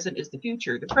and the present is the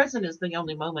future. The present is the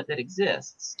only moment that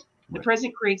exists. The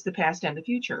present creates the past and the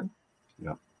future.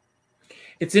 Yeah.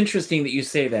 It's interesting that you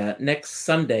say that. Next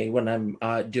Sunday, when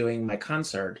I'm doing my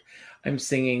concert, I'm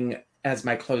singing as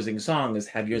my closing song is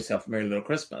 "Have Yourself a Merry Little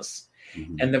Christmas."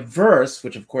 And the verse,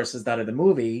 which of course is that of the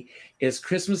movie, is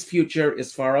 "Christmas future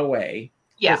is far away.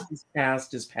 Yeah. Christmas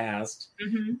past is past.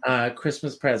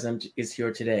 Christmas present is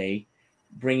here today,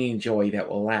 bringing joy that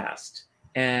will last."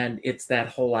 And it's that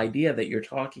whole idea that you're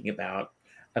talking about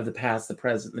of the past, the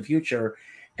present, and the future.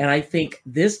 And I think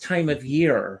this time of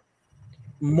year,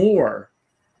 more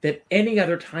than any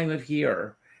other time of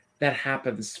year, that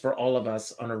happens for all of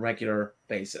us on a regular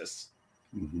basis.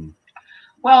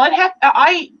 Well,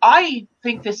 I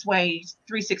think this way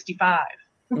 365.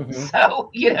 So,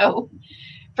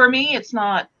 for me, it's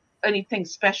not anything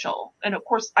special. And of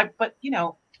course, I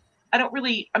don't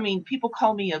really, people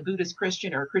call me a Buddhist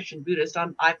Christian or a Christian Buddhist.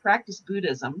 I practice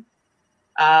Buddhism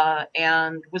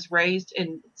and was raised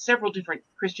in several different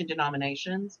Christian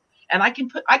denominations. And I can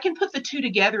put the two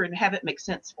together and have it make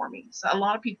sense for me. So a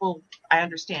lot of people, I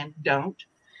understand, don't.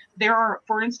 There are,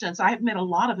 for instance, I have met a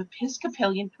lot of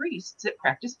Episcopalian priests that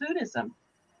practice Buddhism.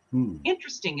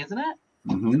 Interesting, isn't it?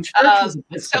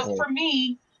 So for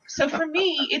me,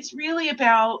 it's really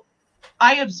about,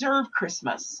 I observe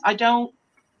Christmas. I don't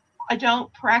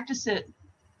practice it.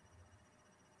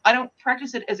 I don't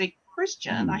practice it as a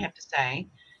Christian, I have to say.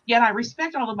 Yet I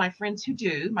respect all of my friends who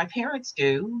do. My parents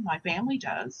do. My family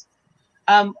does.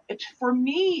 For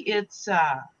me, it's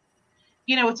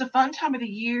it's a fun time of the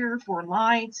year for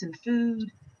lights and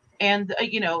food, and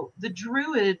the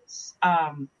Druids.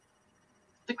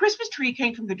 The Christmas tree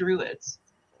came from the Druids,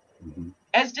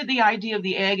 as did the idea of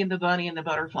the egg and the bunny and the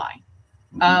butterfly.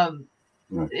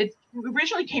 It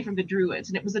originally came from the Druids,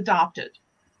 and it was adopted.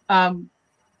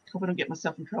 Hope I don't get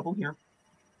myself in trouble here.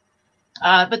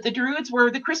 But the Druids were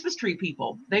the Christmas tree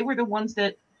people. They were the ones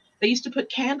that they used to put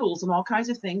candles and all kinds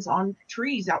of things on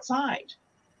trees outside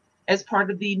as part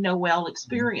of the Noel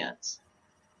experience.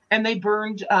 and they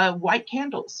burned white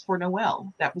candles for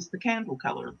Noel. That was the candle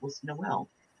color, was Noel.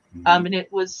 And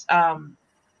it was, hunkering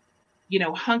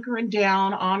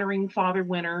down, honoring Father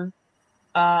Winter,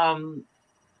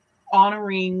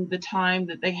 honoring the time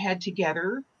that they had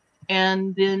together.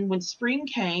 And then when spring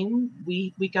came,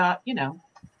 we got, we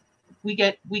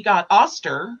got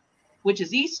Oster, which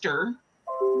is Easter,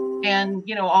 and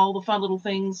all the fun little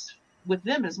things with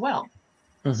them as well.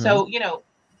 So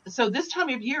so this time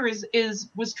of year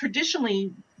was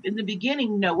traditionally in the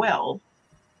beginning Noel,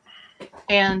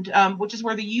 and which is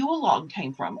where the Yule log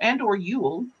came from, or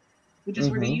Yule, which is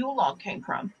where the Yule log came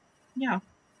from. Yeah.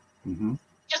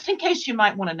 Just in case you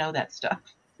might want to know that stuff.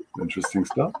 Interesting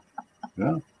stuff.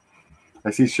 Yeah. I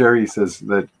see Sherry says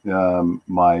that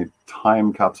my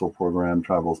time capsule program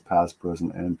travels past,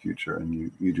 present, and future,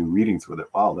 and you do readings with it.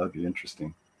 Wow, that'd be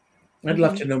interesting. I'd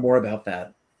love to know more about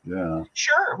that. Yeah.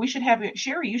 Sure, we should have it.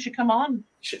 Sherry, you should come on.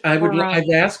 I'd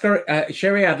ask her,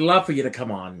 Sherry, I'd love for you to come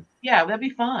on. Yeah, that'd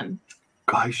be fun.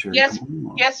 Gosh, Sherry,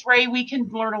 yes, Ray, we can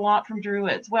learn a lot from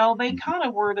Druids. Well, they kind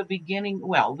of were the beginning.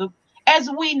 Well, as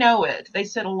we know it, they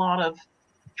set a lot of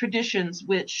traditions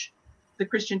which the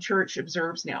Christian Church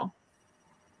observes now.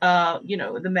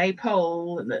 The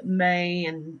maypole and the May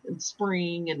and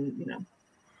spring and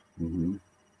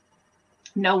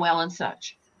Noel and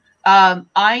such.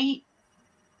 I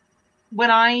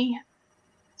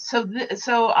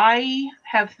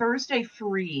have Thursday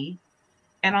free,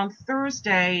 and on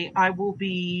Thursday I will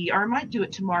be, or I might do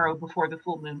it tomorrow before the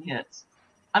full moon hits.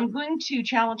 I'm going to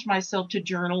challenge myself to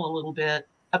journal a little bit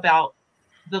about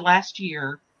the last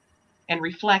year and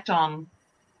reflect on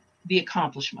the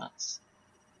accomplishments,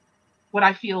 what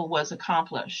I feel was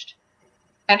accomplished,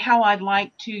 and how I'd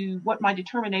like to, what my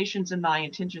determinations and my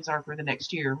intentions are for the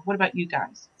next year. What about you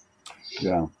guys?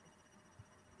 Yeah,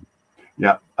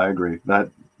 I agree. That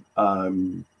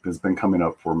has been coming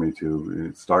up for me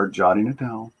too. Start jotting it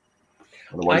down.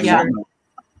 Otherwise,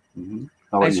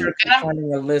 I started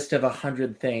finding a list of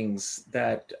 100 things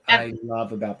that I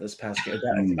love about this past year.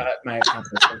 My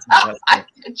accomplishments.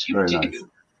 Very nice.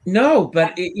 No,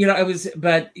 but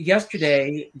but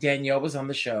yesterday Danielle was on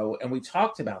the show and we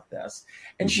talked about this,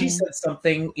 and she said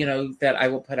something, that I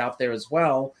will put out there as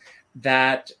well,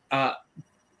 that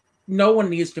no one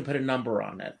needs to put a number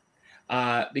on it,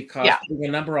 because putting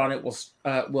a number on it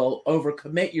will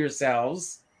overcommit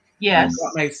yourselves. Yes.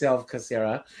 Not myself,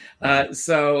 Kasira.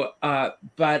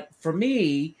 But for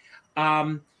me,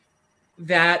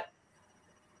 that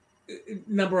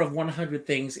number of 100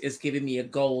 things is giving me a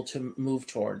goal to move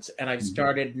towards. And I've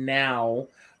started now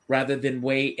rather than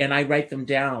wait. And I write them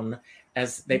down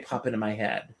as they pop into my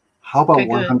head. How about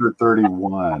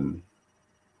 131?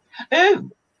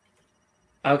 Ooh.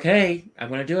 Okay, I'm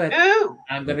going to do it. Ooh.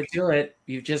 I'm going to do it.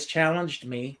 You've just challenged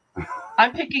me.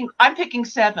 I'm picking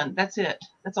 7. That's it.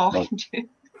 That's all I can do.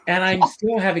 And I'm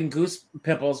still having goose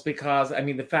pimples because,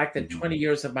 the fact that 20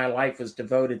 years of my life was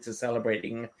devoted to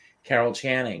celebrating Carol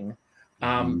Channing,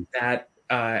 that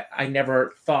I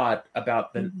never thought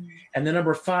about and the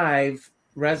number 5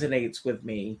 resonates with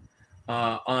me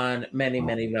on many,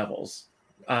 many levels.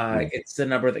 It's the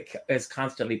number that is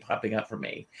constantly popping up for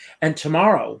me. And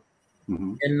tomorrow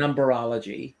in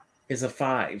numerology is a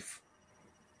 5.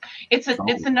 It's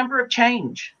a number of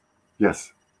change.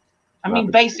 Yes.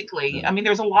 Basically,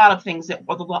 there's a lot of things that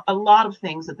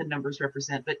the numbers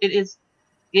represent, but it is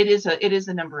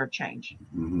a number of change.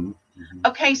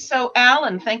 Okay, so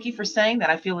Alan, thank you for saying that.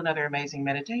 I feel another amazing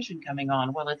meditation coming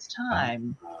on. Well, it's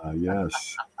time.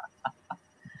 Yes.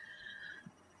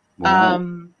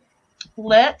 Can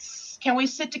we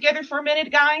sit together for a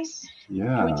minute, guys?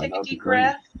 Yeah. Can we take a deep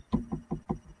breath?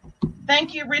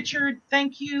 Thank you, Richard.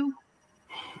 Thank you,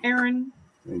 Erron.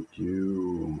 Thank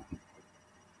you.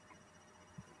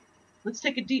 Let's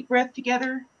take a deep breath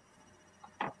together.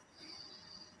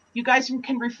 You guys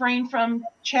can refrain from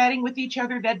chatting with each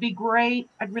other. That'd be great.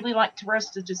 I'd really like for us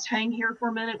to just hang here for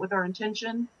a minute with our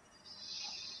intention.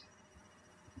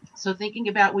 So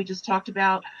we just talked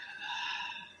about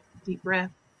deep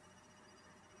breath,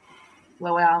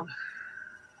 blow out.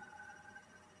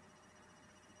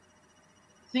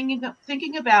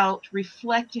 Thinking about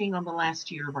reflecting on the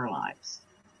last year of our lives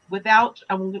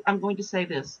I'm going to say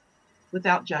this,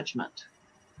 without judgment.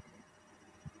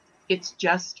 It's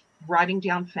just writing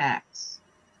down facts.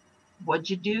 What'd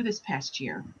you do this past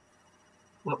year?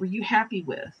 What were you happy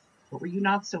with? What were you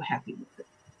not so happy with?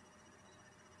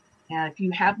 And if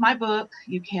you have my book,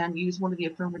 you can use one of the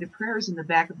affirmative prayers in the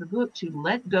back of the book to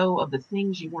let go of the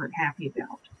things you weren't happy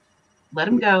about. Let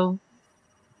them go.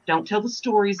 Don't tell the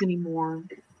stories anymore.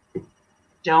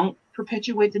 Don't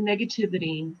perpetuate the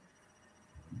negativity.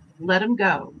 Let them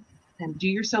go And do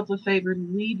yourself a favor,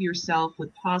 leave yourself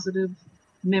with positive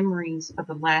memories of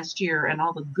the last year and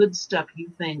all the good stuff you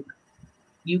think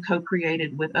you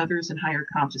co-created with others in higher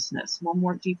consciousness. One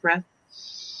more deep breath.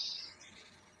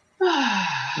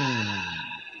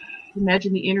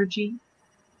 Imagine the energy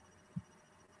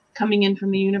coming in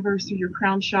from the universe through your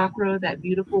crown chakra, that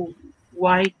beautiful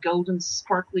white, golden,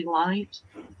 sparkly light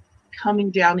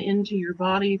coming down into your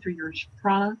body through your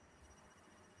prana,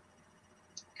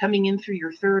 coming in through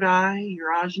your third eye,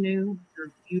 your ajnu,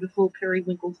 your beautiful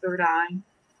periwinkle third eye,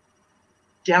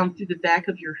 down through the back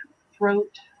of your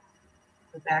throat,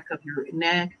 the back of your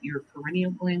neck, your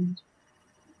perineal gland,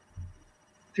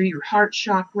 through your heart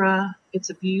chakra. It's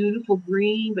a beautiful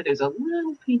green, but there's a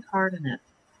little pink heart in it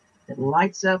that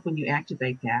lights up when you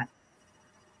activate that.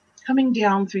 Coming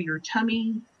down through your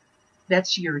tummy,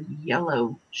 that's your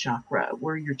yellow chakra,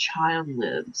 where your child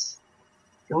lives.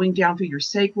 Going down through your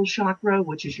sacral chakra,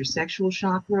 which is your sexual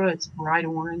chakra, it's bright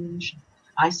orange.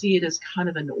 I see it as kind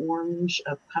of an orange,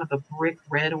 kind of a brick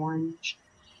red orange.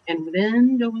 And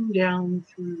then going down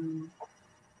through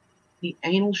the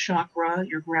anal chakra,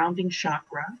 your grounding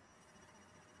chakra,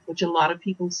 which a lot of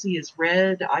people see as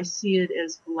red. I see it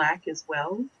as black as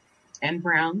well, and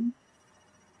brown.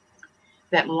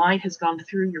 That light has gone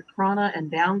through your prana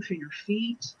and down through your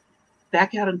feet,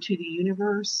 back out into the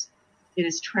universe. It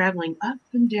is traveling up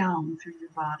and down through your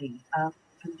body, up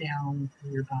and down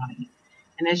through your body.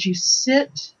 And as you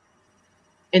sit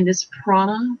in this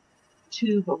prana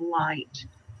tube of light,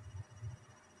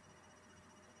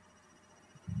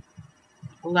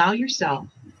 allow yourself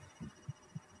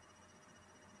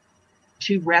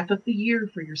to wrap up the year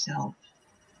for yourself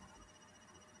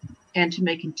and to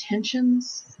make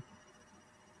intentions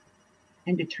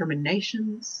and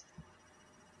determinations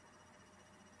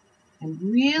and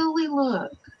really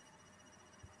look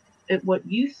at what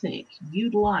you think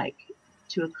you'd like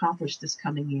to accomplish this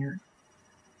coming year.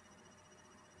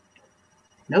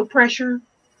 No pressure,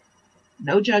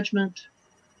 no judgment.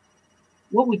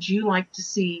 What would you like to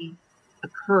see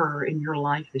occur in your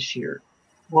life this year?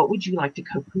 What would you like to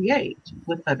co-create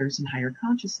with others in higher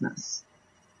consciousness?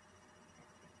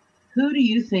 Who do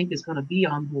you think is going to be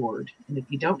on board? And if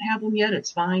you don't have them yet,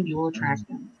 it's fine. You will attract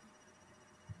them.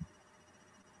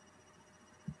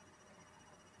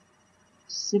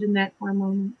 Sit in that for a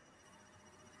moment.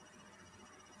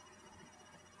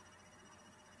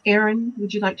 Erron,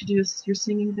 would you like to do your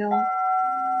singing bell?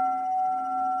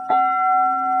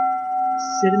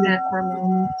 Sit in that for a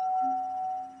moment.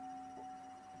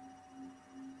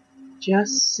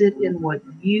 Just sit in what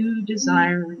you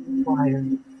desire and require.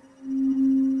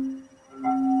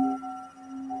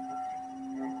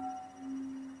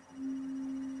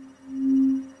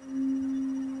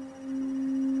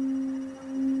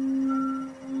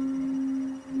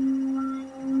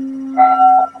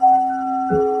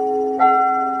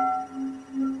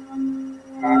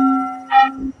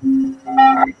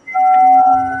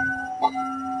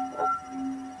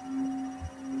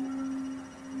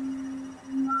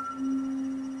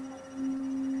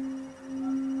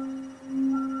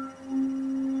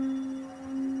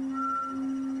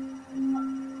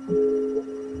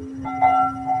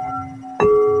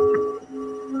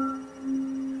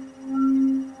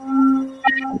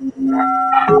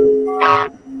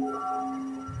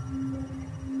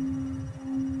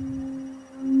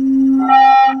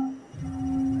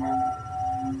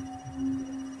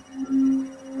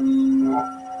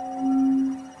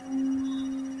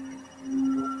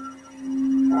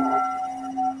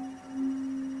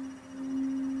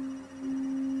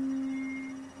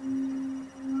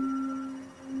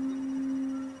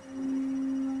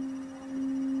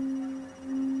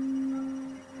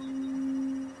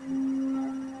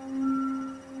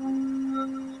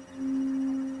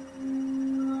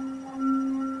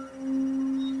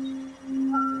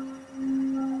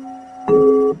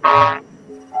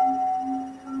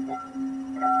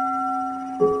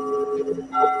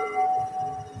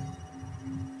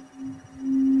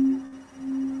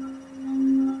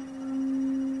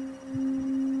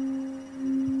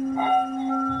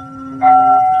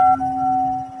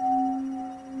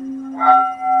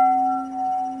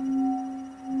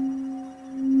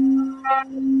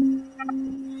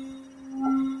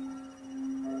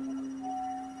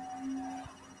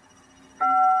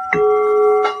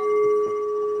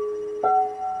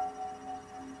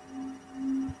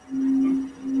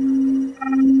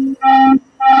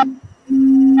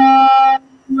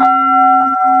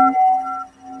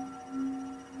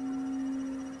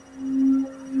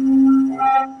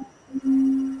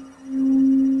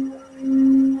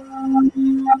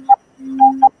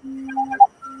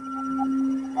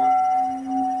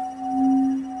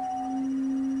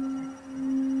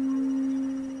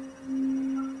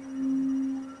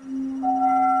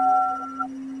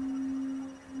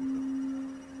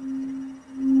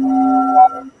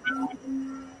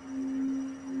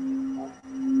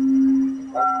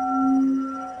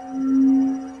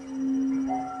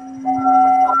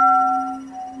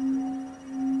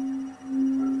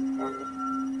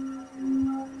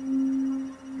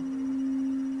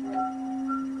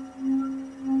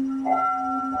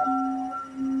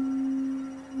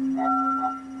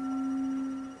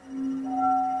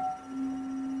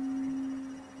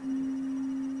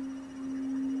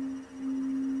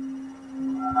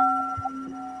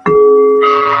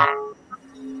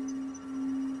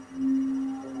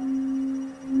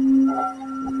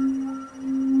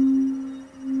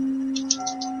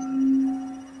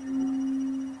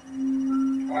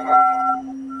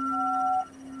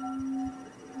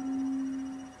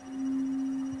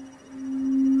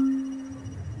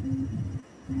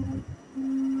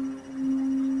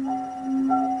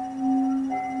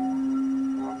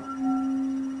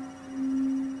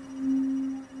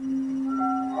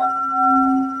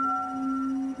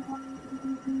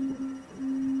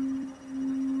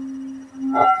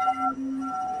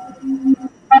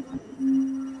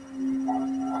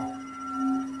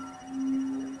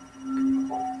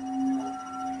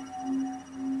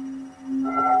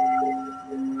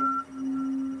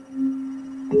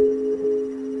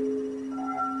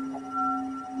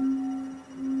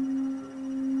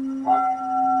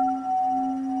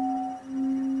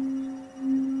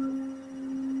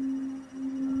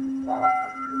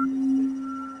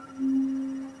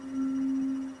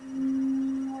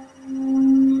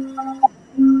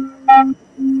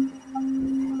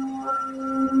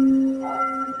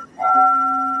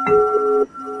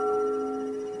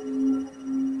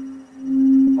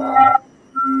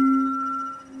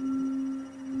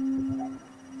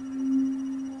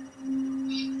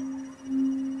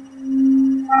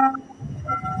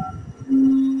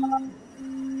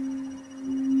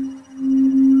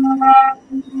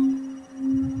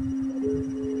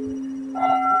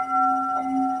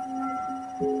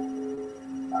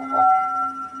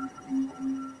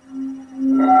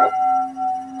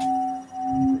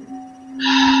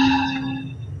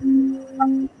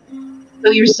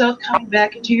 Feel yourself coming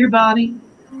back into your body.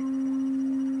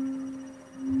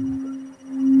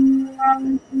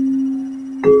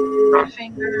 Your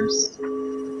fingers.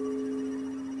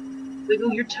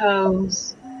 Wiggle your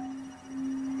toes.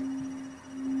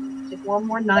 Take one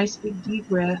more nice big deep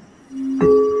breath.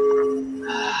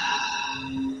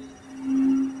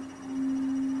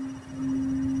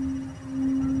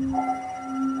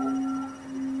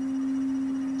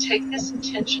 Take this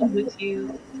intention with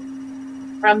you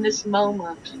from this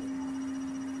moment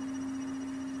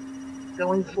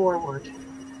going forward.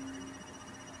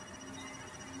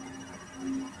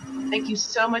 Thank you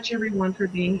so much, everyone, for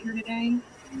being here today.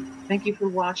 Thank you for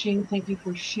watching. Thank you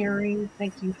for sharing.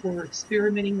 Thank you for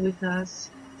experimenting with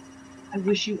us. I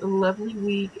wish you a lovely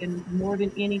week, and more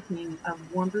than anything, a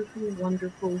wonderful,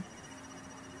 wonderful,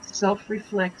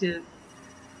 self-reflective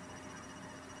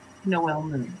Noel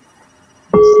moon.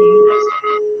 See you next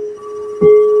time.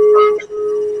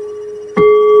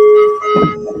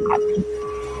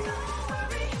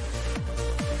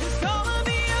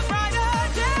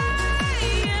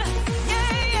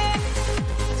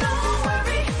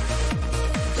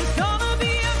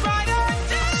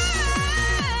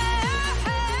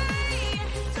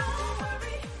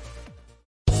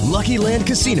 Lucky Land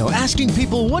Casino, asking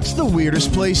people, what's the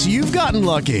weirdest place you've gotten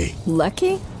lucky?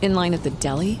 Lucky? In line at the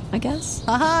deli, I guess?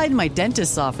 Aha, in my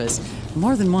dentist's office.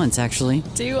 More than once, actually.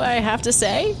 Do I have to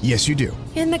say? Yes, you do.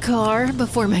 In the car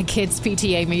before my kids'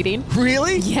 PTA meeting.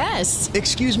 Really? Yes.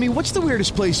 Excuse me, what's the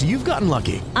weirdest place you've gotten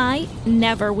lucky? I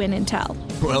never win and tell.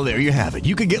 Well, there you have it.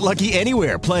 You can get lucky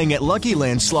anywhere, playing at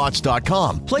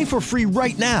LuckyLandSlots.com. Play for free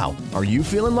right now. Are you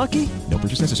feeling lucky? No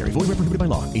purchase necessary. Void where prohibited by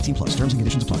law. 18+. Terms and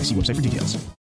conditions apply. See website for details.